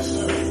now? Yes,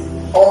 sir.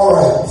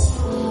 Alright.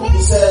 He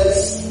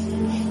says,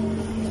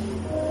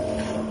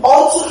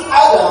 unto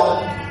Adam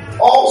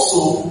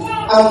also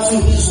and to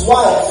his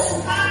wife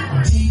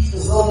did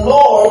the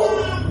Lord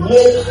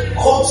make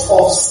coats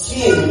of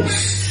skins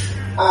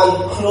and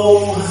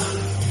clothe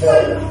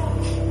them.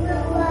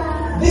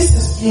 This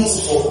is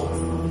beautiful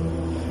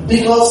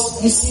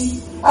because you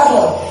see,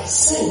 Adam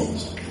sinned.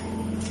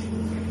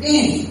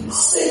 Eve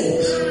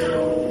sinned.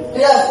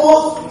 They are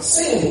both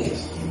sinned.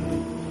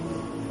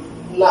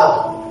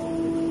 Now,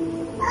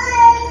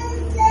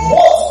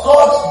 what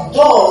God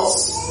does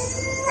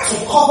to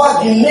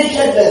cover the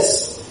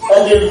nakedness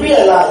that they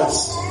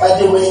realized that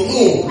they were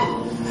in.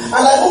 And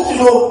I hope you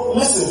know,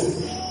 listen,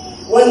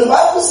 when the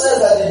Bible says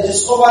that they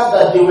discovered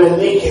that they were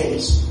naked,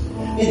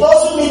 it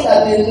doesn't mean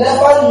that they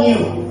never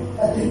knew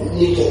that they were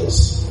naked.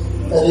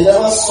 That they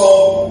never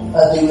saw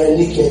that they were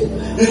naked.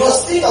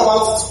 Because think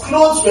about it,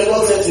 clothes were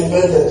not yet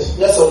invented,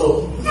 yes or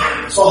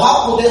no? So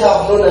how could they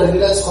have known that they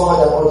didn't cover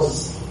their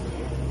bodies?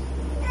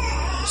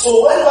 So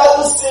when the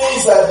Bible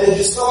says that they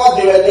discovered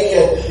they were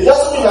naked, it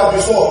doesn't mean that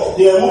before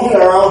they were moving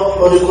around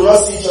or they could not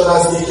see each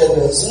other's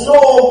nakedness.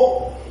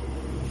 No.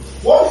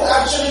 What it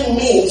actually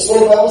means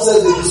when the Bible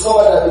says they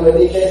discovered that they were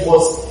naked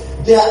was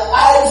their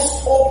eyes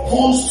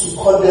opened to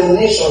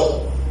condemnation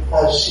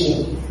and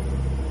shame.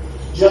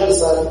 Do you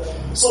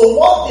understand? So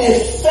what they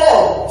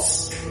felt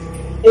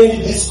in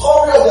the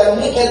discovery of their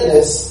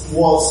nakedness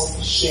was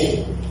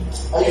shame.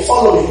 Are you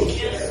following?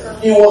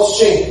 It was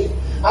shame.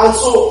 And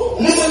so,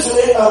 listen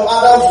to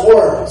Adam's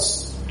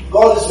words.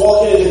 God is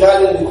walking in the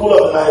garden in the cool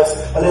of the night,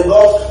 and then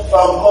God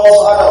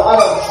calls Adam,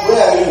 Adam,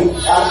 where are you?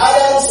 And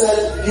Adam said,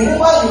 the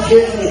woman you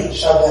gave me,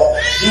 Shabbat,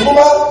 the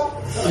woman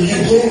you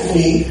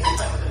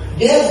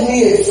gave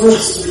me a fruit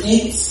to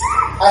eat.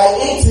 I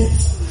ate it,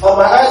 and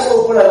my eyes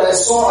opened, and I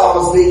saw I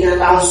was naked,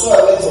 and so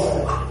I went to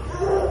her.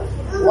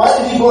 Why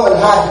did he go and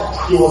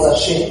hide? He was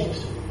ashamed.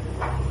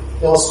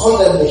 There was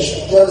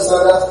condemnation. Do you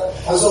understand that?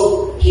 And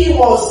so he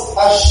was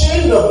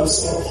ashamed of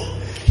himself.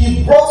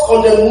 He brought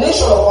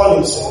condemnation upon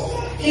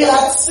himself. He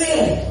had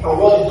sinned. And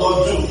what did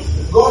God do?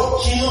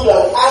 God killed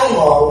an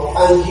animal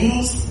and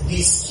used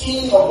the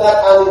skin of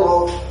that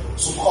animal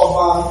to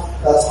cover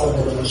that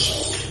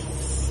condemnation.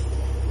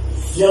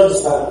 Do you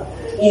understand?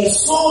 In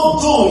so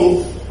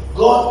doing,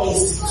 God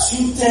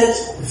instituted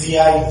the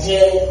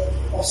idea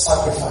of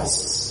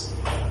sacrifices.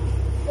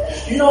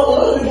 You know, a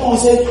lot of people will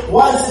say,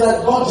 why is it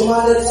that God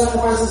demanded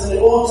sacrifices in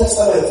the Old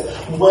Testament?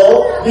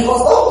 Well,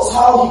 because that was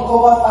how he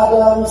covered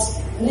Adam's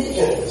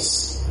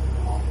nakedness.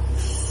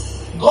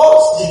 God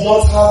did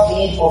not have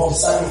need of the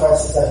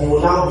sacrifices that he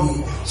will now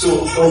be.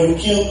 So when you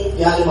kill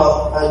the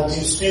animal and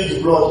you spill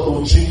the blood, he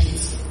will drink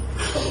it.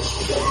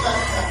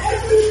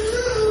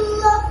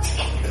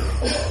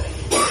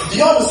 Do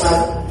you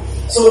understand?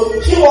 So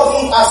he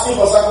wasn't asking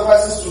for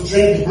sacrifices to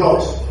drink the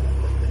blood.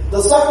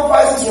 The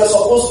sacrifices were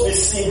supposed to be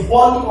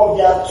symbolic of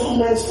the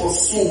atonement for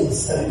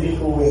sins that the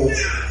people were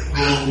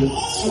going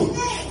through.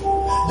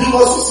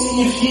 Because you see,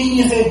 if he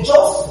is a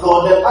just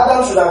God, then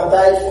Adam should have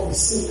died for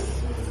his sin.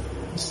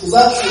 Is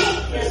that true?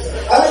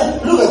 I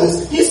mean, look at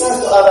this. He says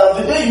to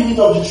Adam, the day you eat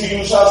of the tree,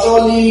 you shall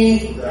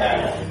surely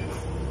die.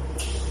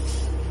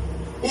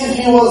 If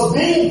he was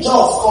being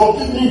just,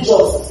 completely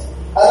just,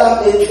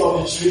 Adam ate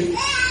from the tree.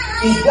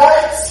 He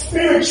died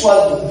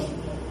spiritually.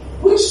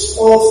 Which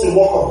was the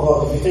work of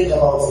God, if you think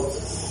about it.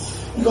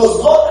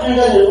 Because God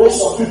created a race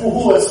of people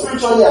who were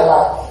spiritually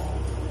alive.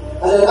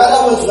 And then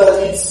Adam went to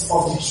the eat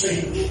of the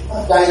tree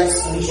and died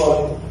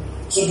spiritually.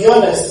 To be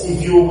honest,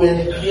 if you were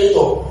the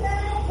creator,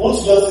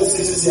 won't you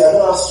just say, I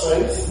don't have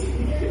strength?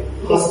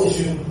 Because if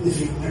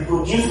you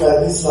reproduce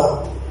like this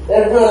now,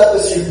 every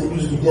other person you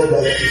produce will be dead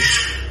like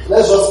this.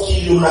 Let's just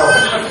kill you now.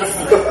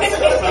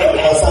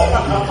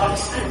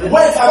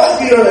 Wait, am I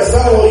being honest?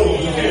 That's what you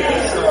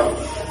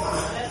do.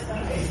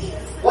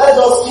 Let's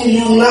just kill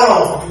you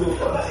now.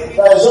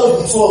 That is just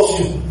the two of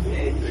you.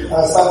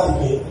 And start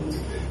again.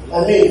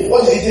 I mean,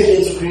 what did it take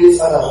him to create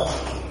Adam?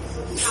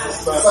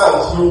 Sand.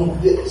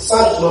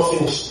 Sand is not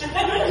finished.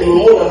 He will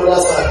mold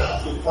another sand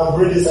and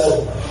bring this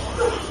Adam.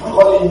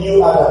 Call it new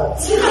Adam.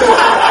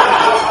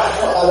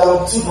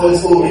 Adam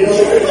 2.0, you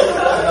know?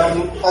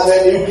 And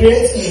then you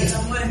create Eve.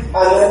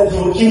 And then he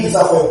will kill the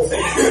serpent.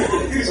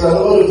 So that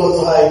nobody will talk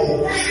to her again.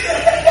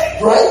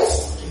 Right?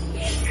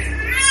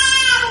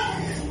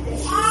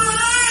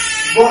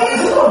 But is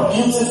it not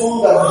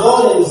beautiful that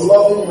God in his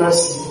loving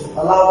mercy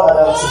allowed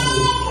Adam to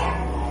do?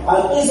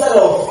 And instead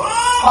of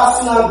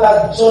passing out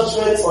that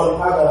judgment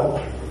on Adam,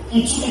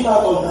 he took it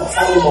out on that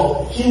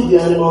animal, killed the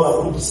animal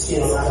and put the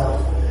skin on Adam.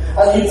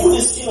 And you put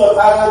the skin of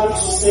Adam to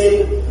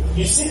say,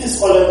 you see this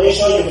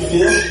condemnation you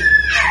feel,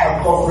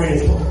 I'm covering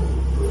it.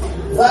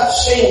 That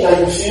shame that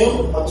you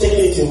feel, I'm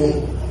taking it away.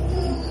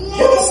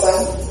 You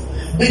understand?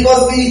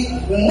 Because the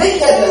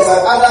nakedness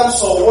that Adam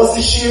saw was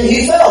the shame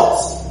he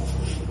felt.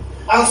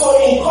 And so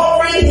in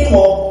covering him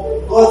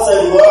up, God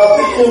said, well, I'm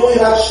taking away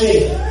that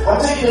shame. I'm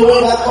taking away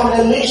that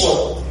condemnation.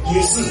 Do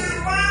you see?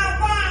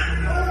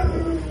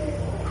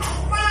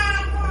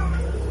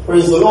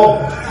 Praise the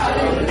Lord.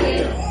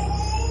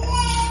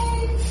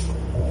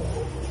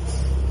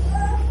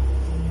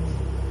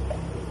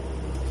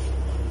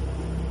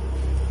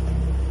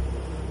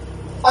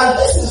 And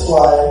this is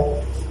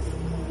why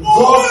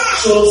God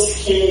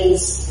chose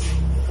kings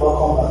for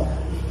comeback.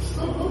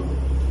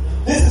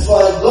 This is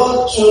why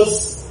God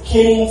chose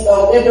Cain's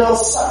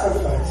Abel's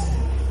sacrifice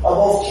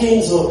above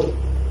Cain's own.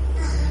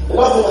 A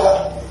lot of people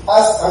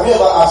have you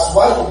ever asked,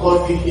 why did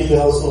God pick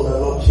Abel's own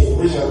and not Cain?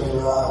 Which have you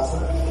ever asked?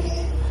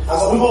 And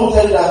some people will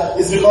tell you that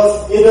it's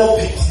because Abel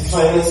picked the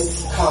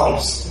finest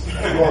cows.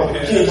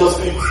 Cain just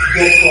picked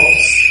dead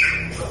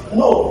crops.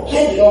 No,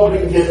 Cain did not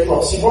bring dead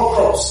crops. He brought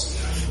crops.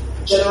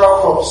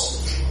 General crops.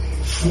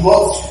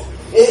 But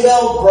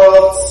Abel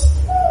brought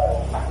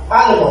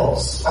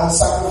animals and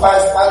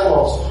sacrificed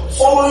animals,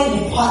 following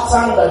the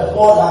pattern that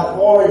God had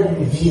already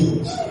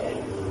revealed.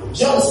 Do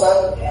you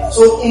understand?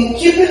 So in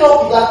keeping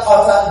up with that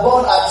pattern,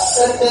 God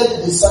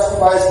accepted the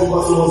sacrifice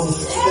because it was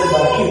instituted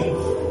by him.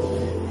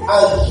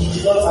 And he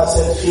did not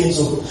accept Cain's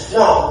own.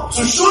 Now,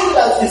 to show you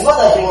that it's not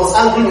that he was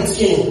angry with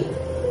Cain.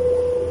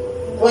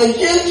 When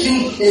Cain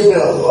killed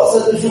Abel, God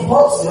said, if you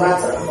brought the right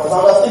sacrifice,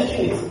 I was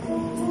taking it.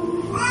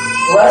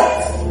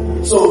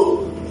 Right? So,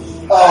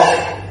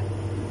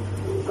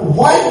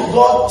 why did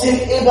God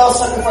take Abel's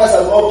sacrifice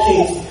and not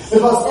Cain's?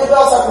 Because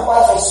Abel's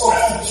sacrifice was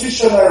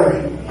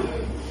substitutionary.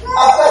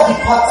 After the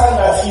pattern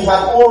that he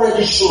had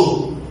already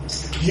shown.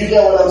 Do you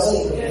get what I'm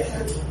saying?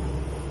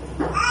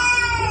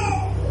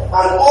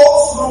 And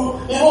all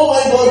through, even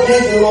when God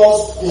gave the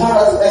laws, you have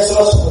that in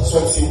Exodus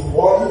chapter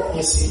 21,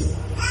 you see.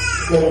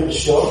 Let me be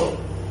sure.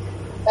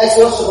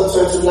 Exodus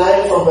chapter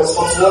 29 from verse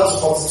 41 to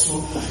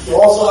 42. You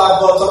also have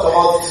God talk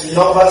about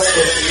Numbers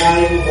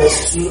 29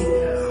 verse 2.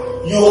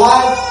 You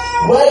have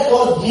where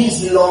God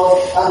gives the law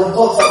and he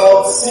talks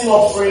about sin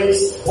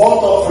offerings,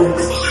 burnt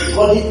offerings.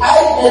 But the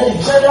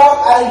general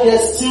idea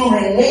still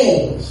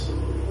remains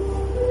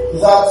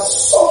that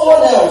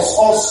someone else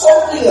or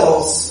something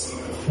else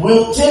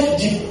will take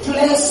the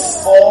place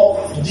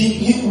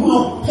he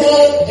will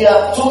pay the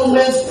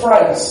atonement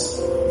price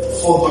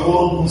for the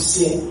one who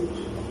sinned.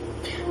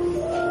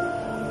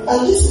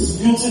 And this is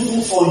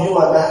beautiful for you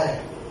and I.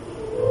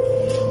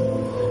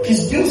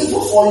 It's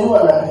beautiful for you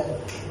and I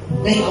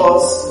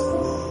because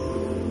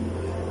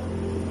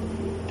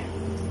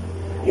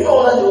you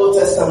know that in the Old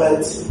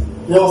Testament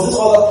there was this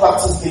other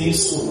practice they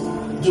used to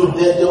do.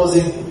 There was a,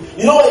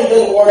 you know where you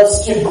get the word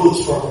scapegoat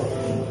from?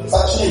 It's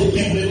actually a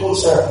biblical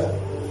term.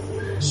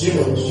 Do you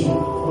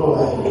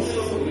know?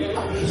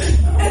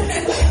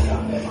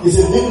 It's a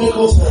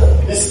biblical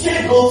term. The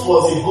scapegoat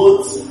was a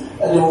goat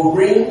and they will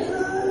bring,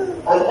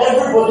 and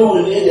everybody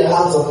will lay their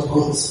hands on the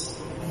goat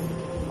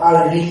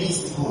and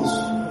release the goat.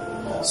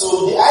 So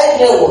the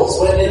idea was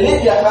when they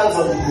lay their hands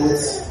on the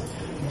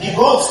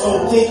goats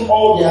will take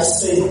all their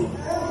sin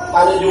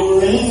and then they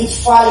will release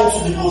it far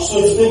into the bush so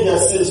it will take their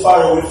sins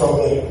far away from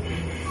them.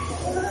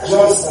 Do you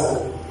understand?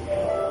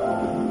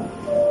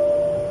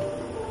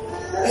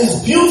 It's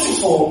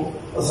beautiful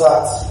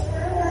that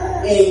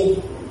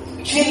in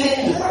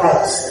killing the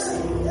Christ,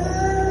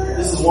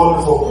 this is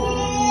wonderful,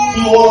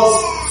 he was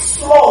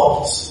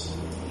flogged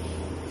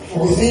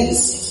within the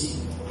city,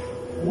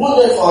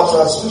 wounded for our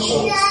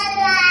transgressions,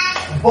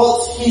 but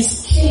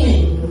his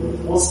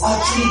killing was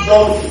actually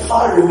done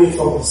far away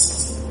from the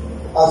city,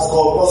 as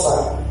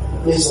Golgotha,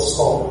 place was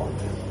called.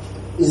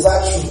 Is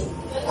that true?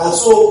 And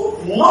so,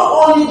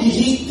 not only did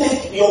he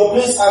take your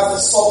place as the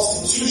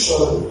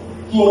substitution,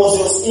 he was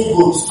your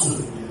scapegoat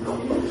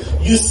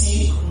too. You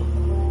see,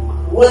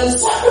 when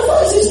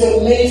sacrifices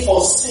were made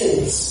for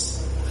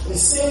sins, the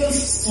sins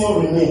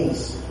still remained.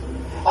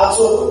 And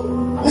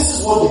so, this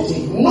is what they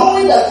did.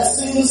 Knowing that the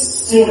sins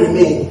still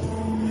remain,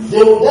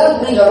 they would then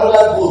bring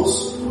another goat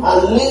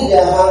and lay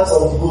their hands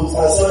on the goat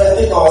and say, well,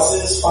 take our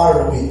sins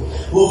far away.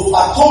 We've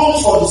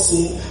atoned for the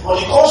sin, but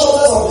the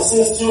consciousness of the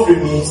sin still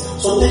remains,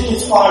 so take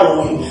it far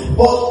away.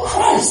 But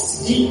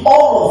Christ did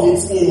all of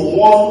it in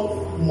one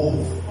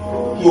move.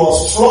 He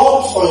was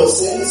flogged for your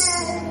sins,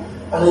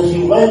 and then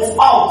he went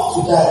out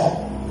to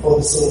die for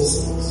the same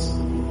sins.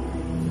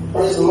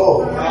 Praise the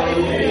Lord.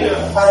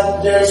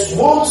 And there's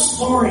one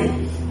story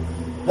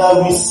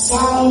that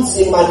resounds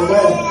in my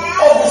mind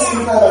every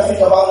single time I think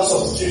about the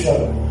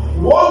substitution.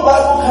 One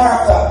Bible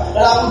character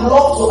that I would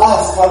love to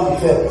ask how he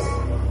felt.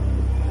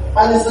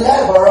 And it's the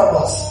guy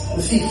Barabbas,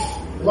 the thief.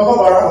 Remember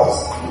Barabbas?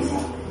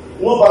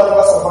 You know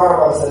Barabbas and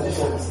Barabbas are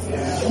different.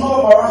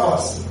 Remember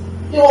Barabbas?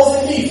 He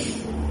was a thief.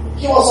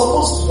 He was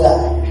supposed to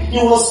die. He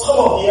was scum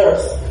of the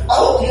earth. I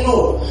hope you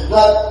know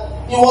that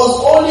it was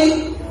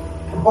only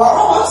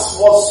Barabbas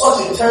was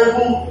such a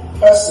terrible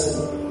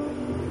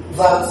person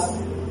that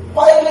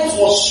Pilate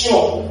was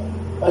sure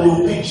that he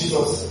would pick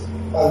Jesus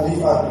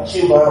and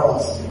kill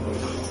Barabbas.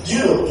 Do you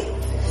know?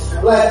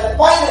 Like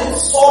Pilate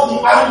saw the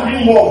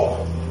angry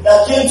mob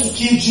that came to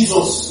kill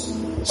Jesus,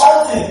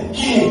 chanting,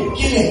 kill him,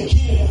 kill him,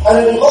 kill him. And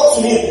then they got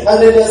to him, and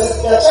then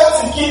they're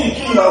chanting, kill him,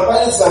 kill him, and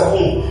Pilate's like,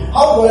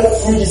 how do I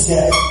free this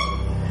guy?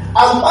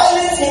 And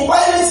Pilate, in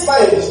Pilate's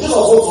mind, this was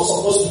what was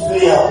supposed to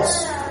play out.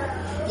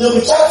 They'll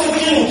be chanting,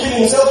 kill him, kill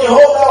him. Say, okay,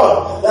 hold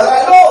on. They're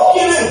like, no,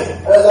 kill him.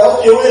 And they're like,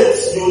 okay, wait,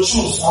 you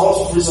choose. I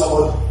want to free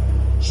somebody.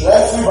 Should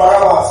I free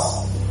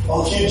Barabbas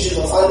or kill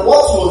Jesus? And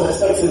what he was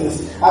expecting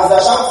is, as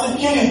they're shouting,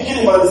 kill him,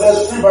 and he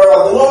says, free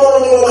Barabbas. No.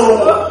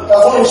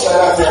 That's not what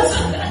like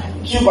that.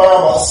 Kill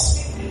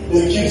Barabbas.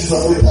 They'll kill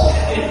Jesus later.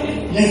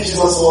 Leave Jesus to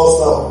us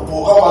now.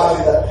 We'll come back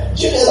later.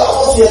 Jesus, that's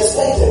what he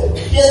expected.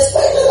 He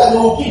expected that they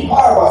would kill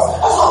Barabbas.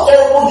 That's how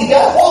terrible the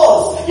guy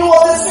was. He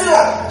was a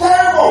sinner.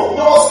 Terrible.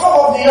 He was scum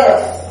of the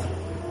earth.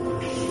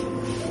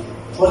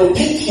 But they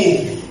picked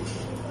him.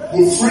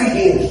 They freed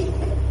him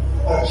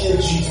and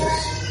killed Jesus.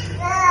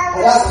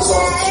 And that's the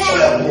substitution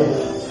that we have.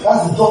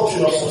 That's the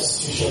doctrine of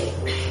substitution.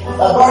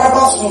 That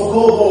Barabbas will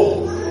go home.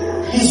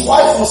 His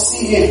wife will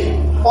see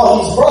him. Or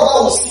his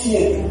brother will see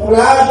him. And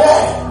will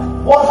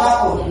ask, what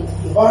happened?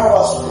 The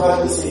Barabbas will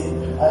gladly say,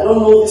 I don't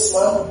know this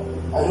man.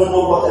 I don't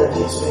know what I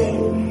did to him.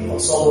 But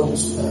somebody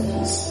took my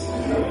place.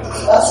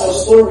 That's your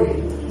story.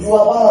 You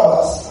are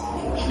Barabbas.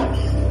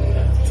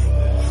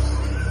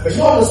 But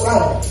you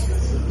understand?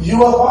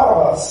 You are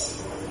Barabbas.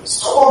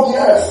 Scum of the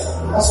earth.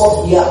 That's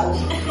what we are.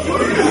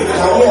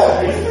 Can we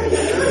agree?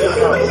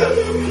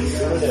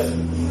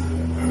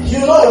 You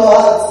know your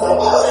heart.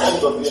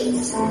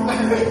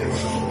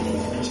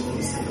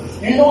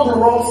 You know the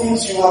wrong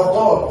things you have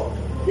done.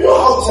 You know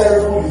how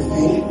terrible you've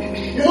been.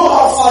 You know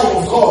how far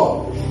you've gone.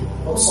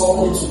 But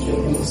somebody took your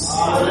place.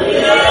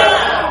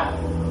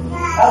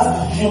 That's the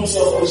beauty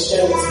of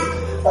Christianity.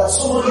 That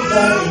somebody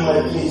died in my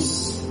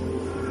place.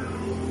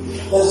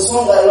 There's a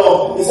song I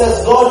love. It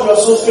says, God, you are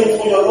so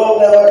faithful, your love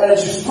never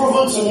ends. You've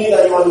proven to me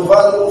that you are a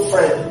valuable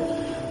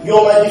friend. You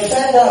are my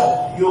defender.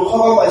 You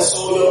cover my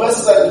soul. Your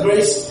mercy and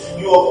grace,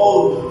 you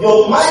uphold.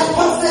 You're my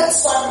perfect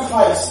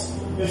sacrifice.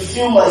 You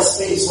fill my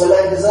space. When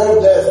I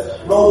deserve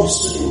death, Lord, you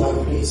stood in my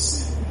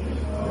place.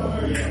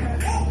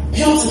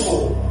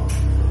 Beautiful.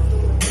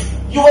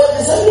 You were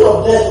deserving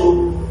of death,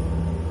 though.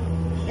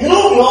 You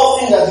know, we all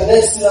think that the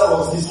next sinner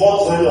was this more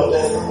deserving of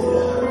death.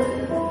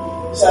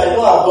 So I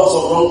know I've done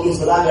some wrong things,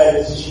 but that guy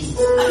is Jesus.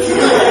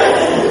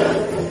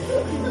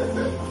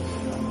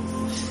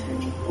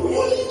 You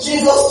need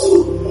Jesus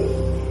too.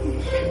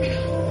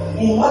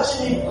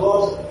 Imagine if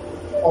God,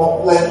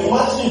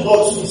 imagine if God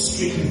took it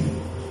strictly.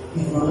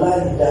 If you lie,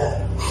 you die.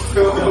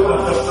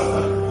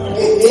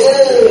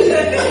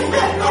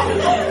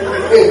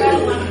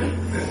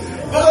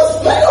 Because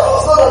many of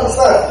us don't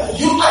understand.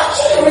 You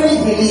actually really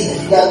believe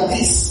that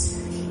this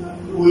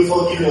will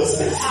forgive your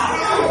sins.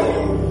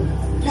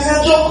 It's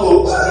a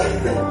joke.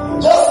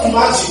 Just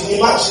imagine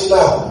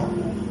now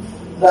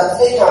that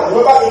Achan,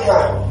 remember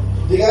Achan,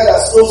 the guy that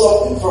stole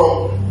something from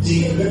the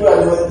people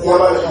and the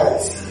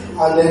Amalekites,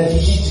 and then he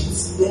hid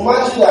it.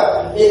 Imagine that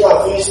Achan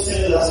finished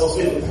stealing as was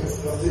finished.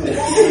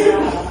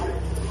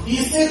 He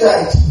still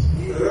died.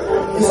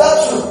 Is that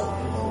true?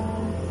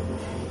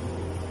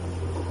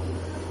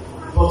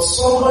 But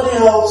somebody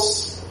else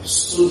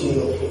stood in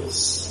your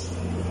place.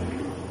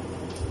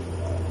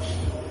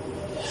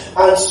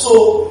 And so,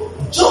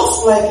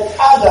 just like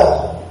Adam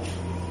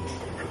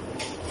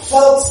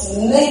felt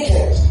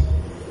naked,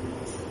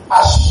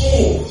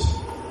 ashamed,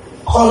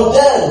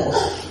 condemned,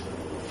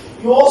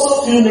 you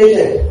also feel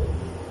naked.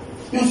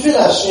 You feel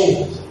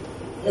ashamed.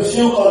 You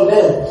feel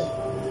condemned.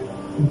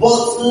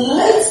 But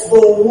let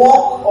the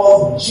work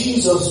of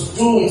Jesus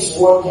do its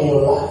work in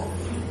your life.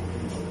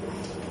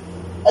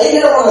 Are you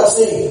hearing what I'm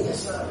saying?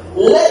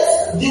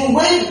 Let the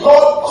way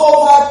God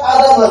covered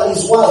Adam and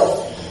his wife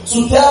to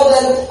tell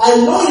them, I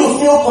know you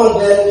feel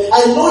condemned,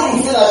 I know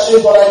you feel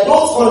ashamed, but I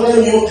don't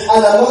condemn you,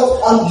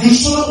 and you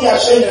shouldn't be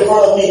ashamed in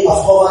front of me.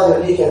 I've covered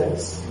your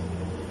nakedness.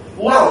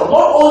 Now,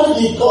 not only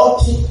did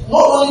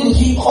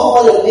he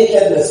cover your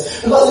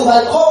nakedness, because if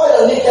I cover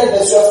your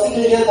nakedness, you are still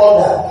naked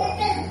under.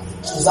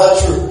 Is that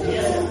true?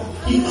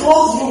 Yeah. He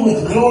clothed you with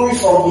glory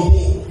from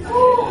within. Do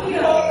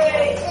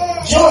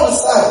you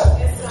understand?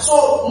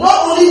 So,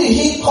 not only did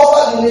he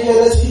cover the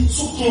nakedness, he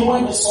took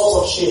away the source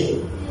of shame.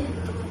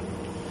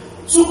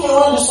 Took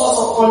away the source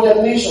of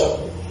condemnation.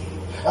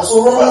 And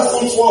so Romans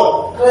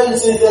 8:1 clearly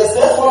says, there's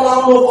therefore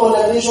now no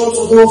condemnation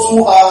to those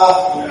who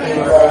are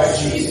in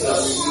Christ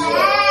Jesus.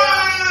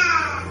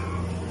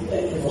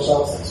 Thank you for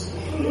shouting.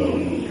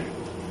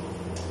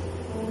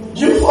 Do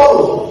you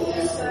follow?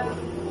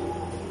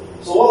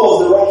 So what was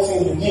the wrong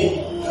thing you did?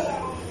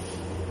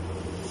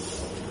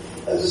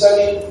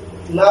 Especially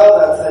now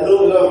that I know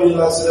a lot of you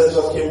students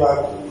just came back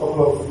a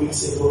couple of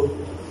weeks ago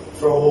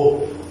from home.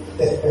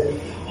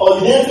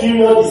 Holiday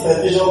period is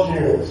temptation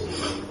period.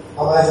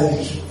 Am I saying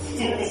the truth?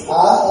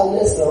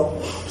 Yes, now.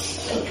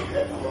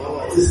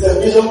 It's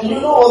temptation. You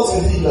know what's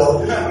in it now.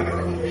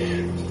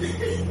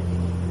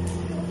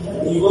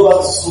 you go back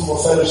to school for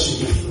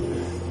fellowship,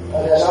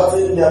 and they're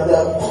shouting,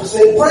 they're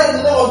saying, pray in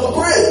the name of the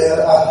pray.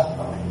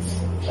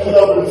 Let me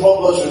not before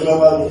God should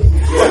remember me.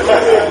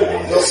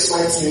 Just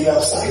smite me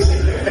outside.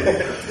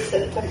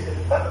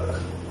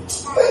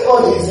 Thank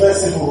God He's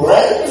merciful,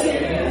 right?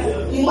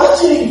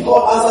 Imagine if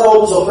God answered all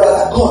these prayers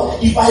like, God,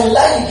 if I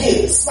lie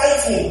again,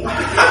 smite me.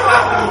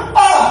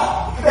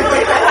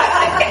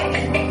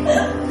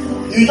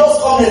 You just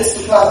come here to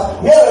class.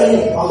 Where are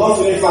you? I'm not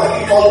feeling fine.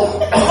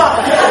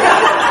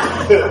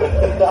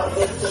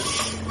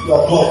 You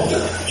are gone.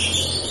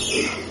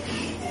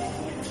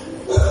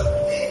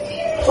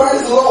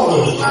 Praise the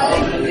Lord.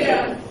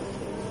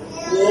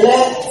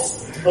 Let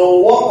the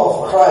work of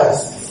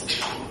Christ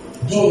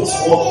do its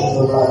work in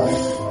your life.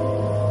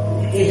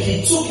 If He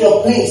took your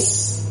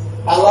place,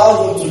 allow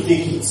Him to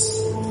take it.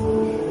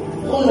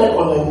 Don't let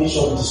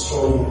condemnation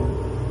destroy you.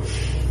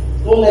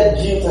 Don't let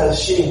guilt and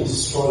shame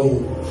destroy you.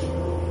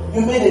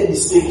 You made a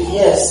mistake,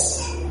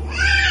 yes.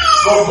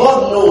 But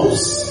God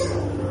knows.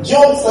 Do you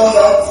understand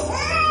that?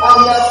 And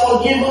He has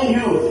forgiven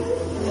you.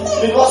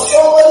 Because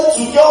somebody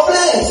took your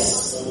place.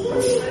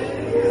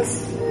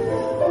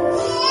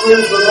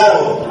 Praise the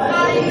Lord.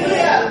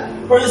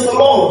 Praise the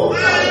Lord.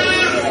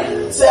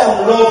 Say,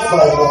 I'm loved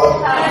by God.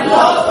 I'm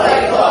loved by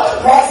God.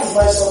 Christ is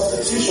my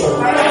substitution.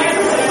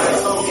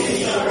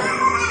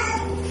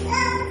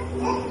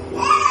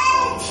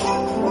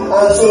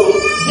 And so,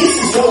 this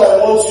is what I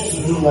want you to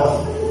do now.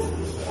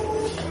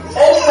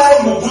 Anytime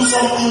you do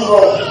something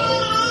wrong,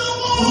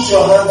 put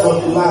your hands on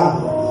the lamb.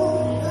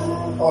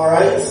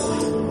 Alright?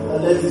 And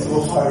let it go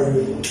far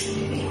away.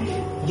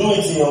 Do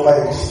it in your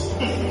mind.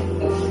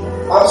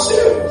 I'm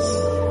serious.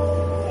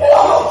 You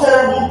know how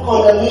terrible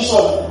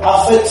condemnation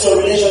affects your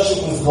relationship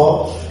with God?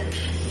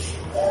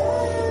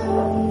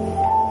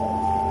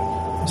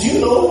 Do you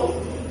know?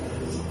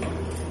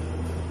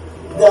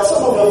 There are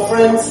some of your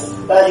friends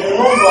that you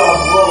know you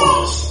have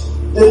wronged.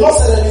 They've not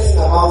said anything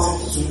about it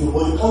to you,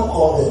 but you can't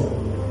call them.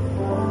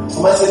 I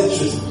might say the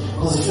truth,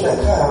 because you feel like,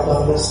 I'm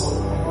not messed up. I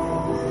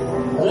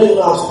don't even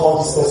know how to call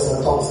this person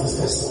and talk to this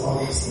person,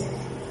 honestly.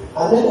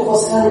 And then of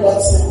course carry that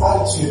same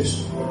attitude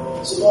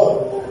to God.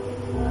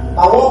 And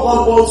what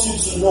God wants you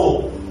to know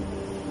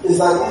is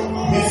that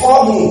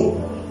before Him,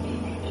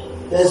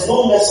 there's no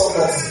mess up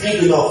that is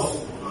big enough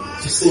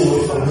to stay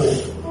away from Him.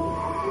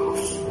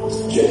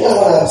 Do you hear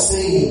what I'm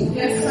saying?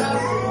 Yes, sir.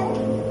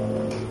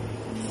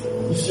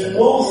 If you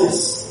know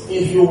this,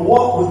 if you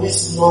walk with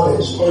this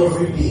knowledge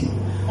every day,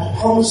 I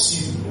promise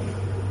you,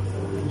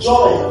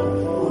 joy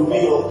will be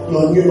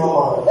your new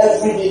normal.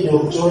 Every day there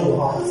will be joy in your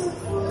heart.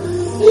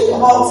 Think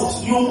about it.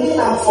 You mean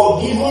I'm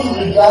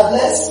forgiven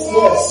regardless?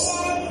 Yes.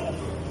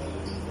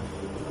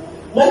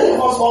 Many of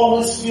us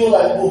always feel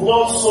like we've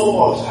done so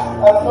much.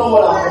 I've done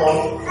what I've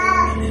done.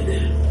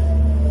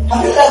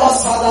 Have you ever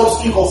sat down to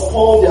speak of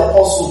Paul the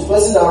Apostle, the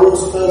person that wrote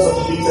 2/3 of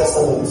the New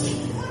Testament?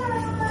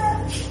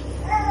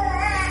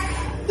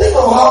 Think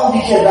of how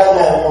wicked that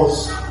guy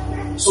was.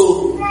 So,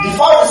 the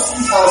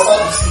Pharisees and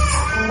Sadducees,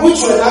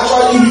 which were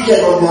naturally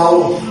wicked on their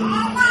own,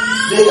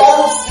 they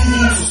carried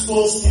Stephen to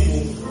stone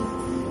Stephen.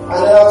 And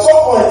then at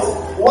some point,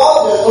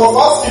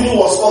 while Stephen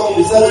was talking,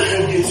 they said to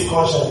him guilty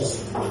conscience.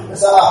 They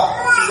said,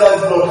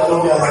 Caesar's blood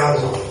cannot be an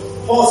answer.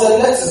 Paul said,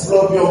 let his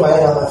blood be on my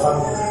head and my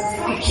family.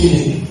 Kill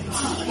him.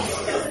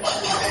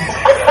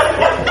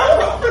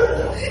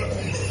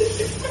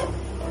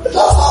 That's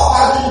how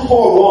hardened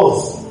Paul was.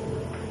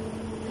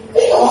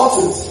 Think about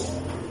it.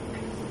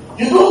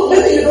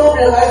 Maybe you don't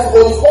realize,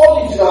 but if Paul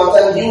lived in our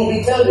time, he would be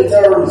termed a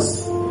terrorist.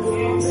 I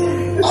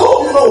hope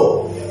you know.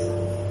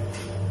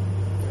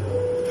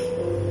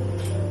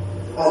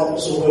 And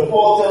so when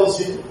Paul tells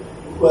you,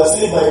 we are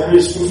saved by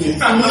grace through faith, he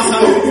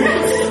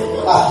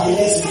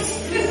means it.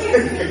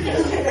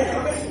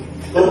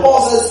 When Paul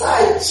says, I,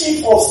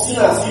 chief of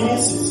sinners, he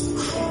means it.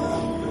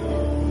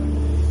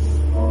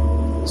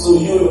 So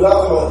you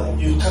laugh,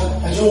 you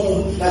can't, I don't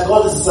know, that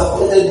God is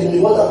disappointed in me.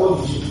 What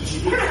about you?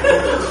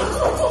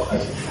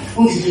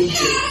 Who did you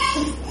kill?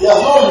 You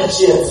have not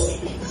reached yet.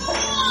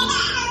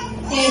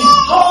 If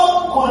God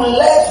could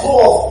let go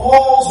of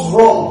Paul's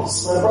wrongs,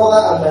 my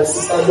brother and my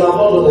sister, you have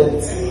not done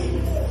anything.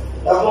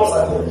 You have not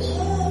started.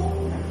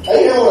 Are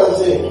you hearing what I'm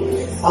saying?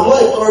 I'm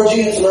not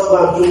encouraging you to not go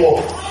and do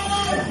more.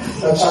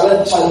 And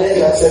challenge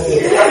accept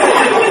it.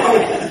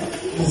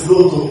 It's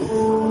good to.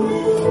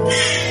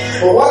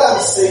 But what I'm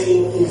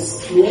saying is,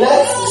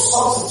 let the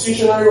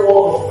substitutionary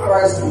work of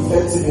Christ be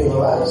effective in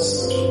your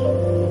lives.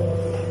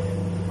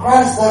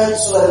 Christ died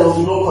so that there will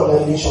be no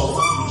condemnation.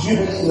 Do you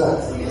believe that?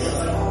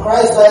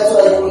 Christ died so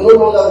that you will no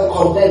longer be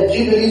condemned. Do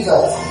you believe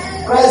that?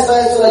 Christ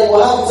died so that you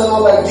will have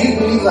eternal life. Do you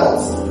believe that?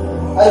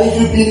 And if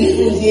you believe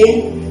in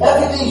Him,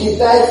 everything He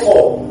died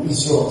for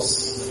is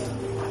yours.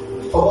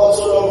 For God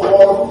so loved the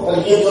world and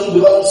He gave His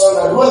beloved Son,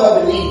 that whoever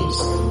believes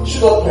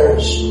should not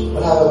perish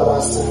but have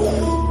everlasting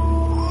life.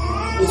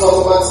 It's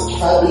automatic.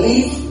 If I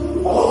believe,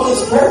 I'm not going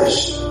to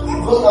perish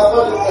because I've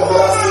got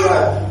everlasting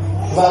life.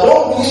 If I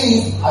don't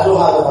believe, I don't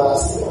have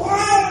everlasting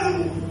life.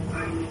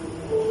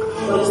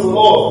 Praise the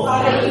Lord.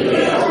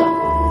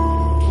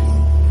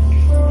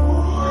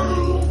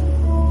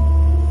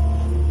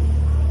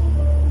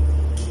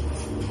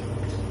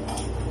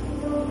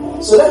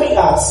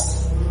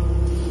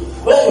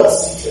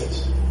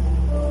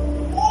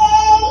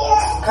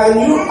 Can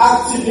you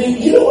actively,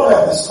 you know what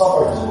I've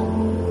discovered?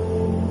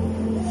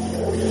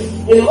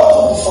 A lot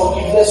of the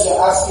forgiveness we're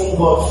asking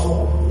God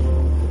for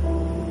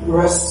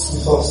rests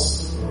with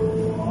us. Do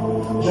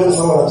you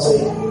understand what I'm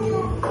saying?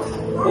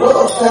 A lot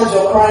of times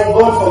you're crying,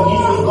 God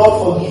forgive me, God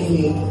forgive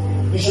me.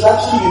 You should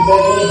actually be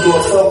begging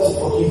yourself to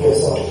forgive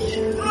yourself.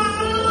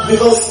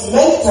 Because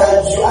many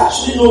times you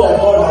actually know that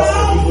God has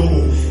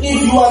forgiven you. If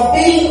you are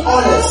being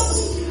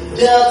honest,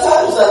 there are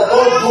times that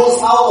God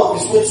goes out of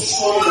His way to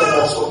show you that He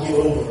has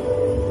forgiven you.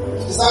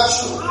 Is that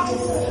true?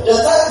 There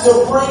are times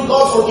you're praying,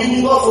 God forgive me,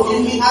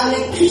 and a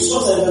peace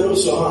just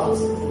envelops your heart.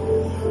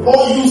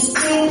 But you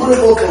still pray,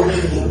 God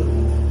forgive me,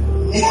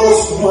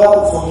 because you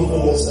haven't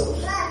forgiven yourself.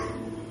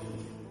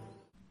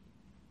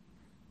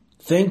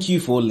 Thank you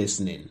for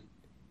listening.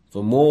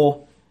 For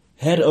more,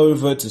 head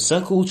over to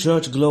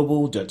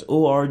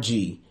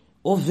circlechurchglobal.org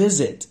or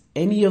visit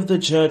any of the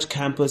church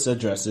campus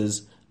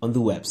addresses on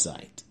the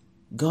website.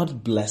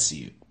 God bless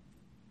you.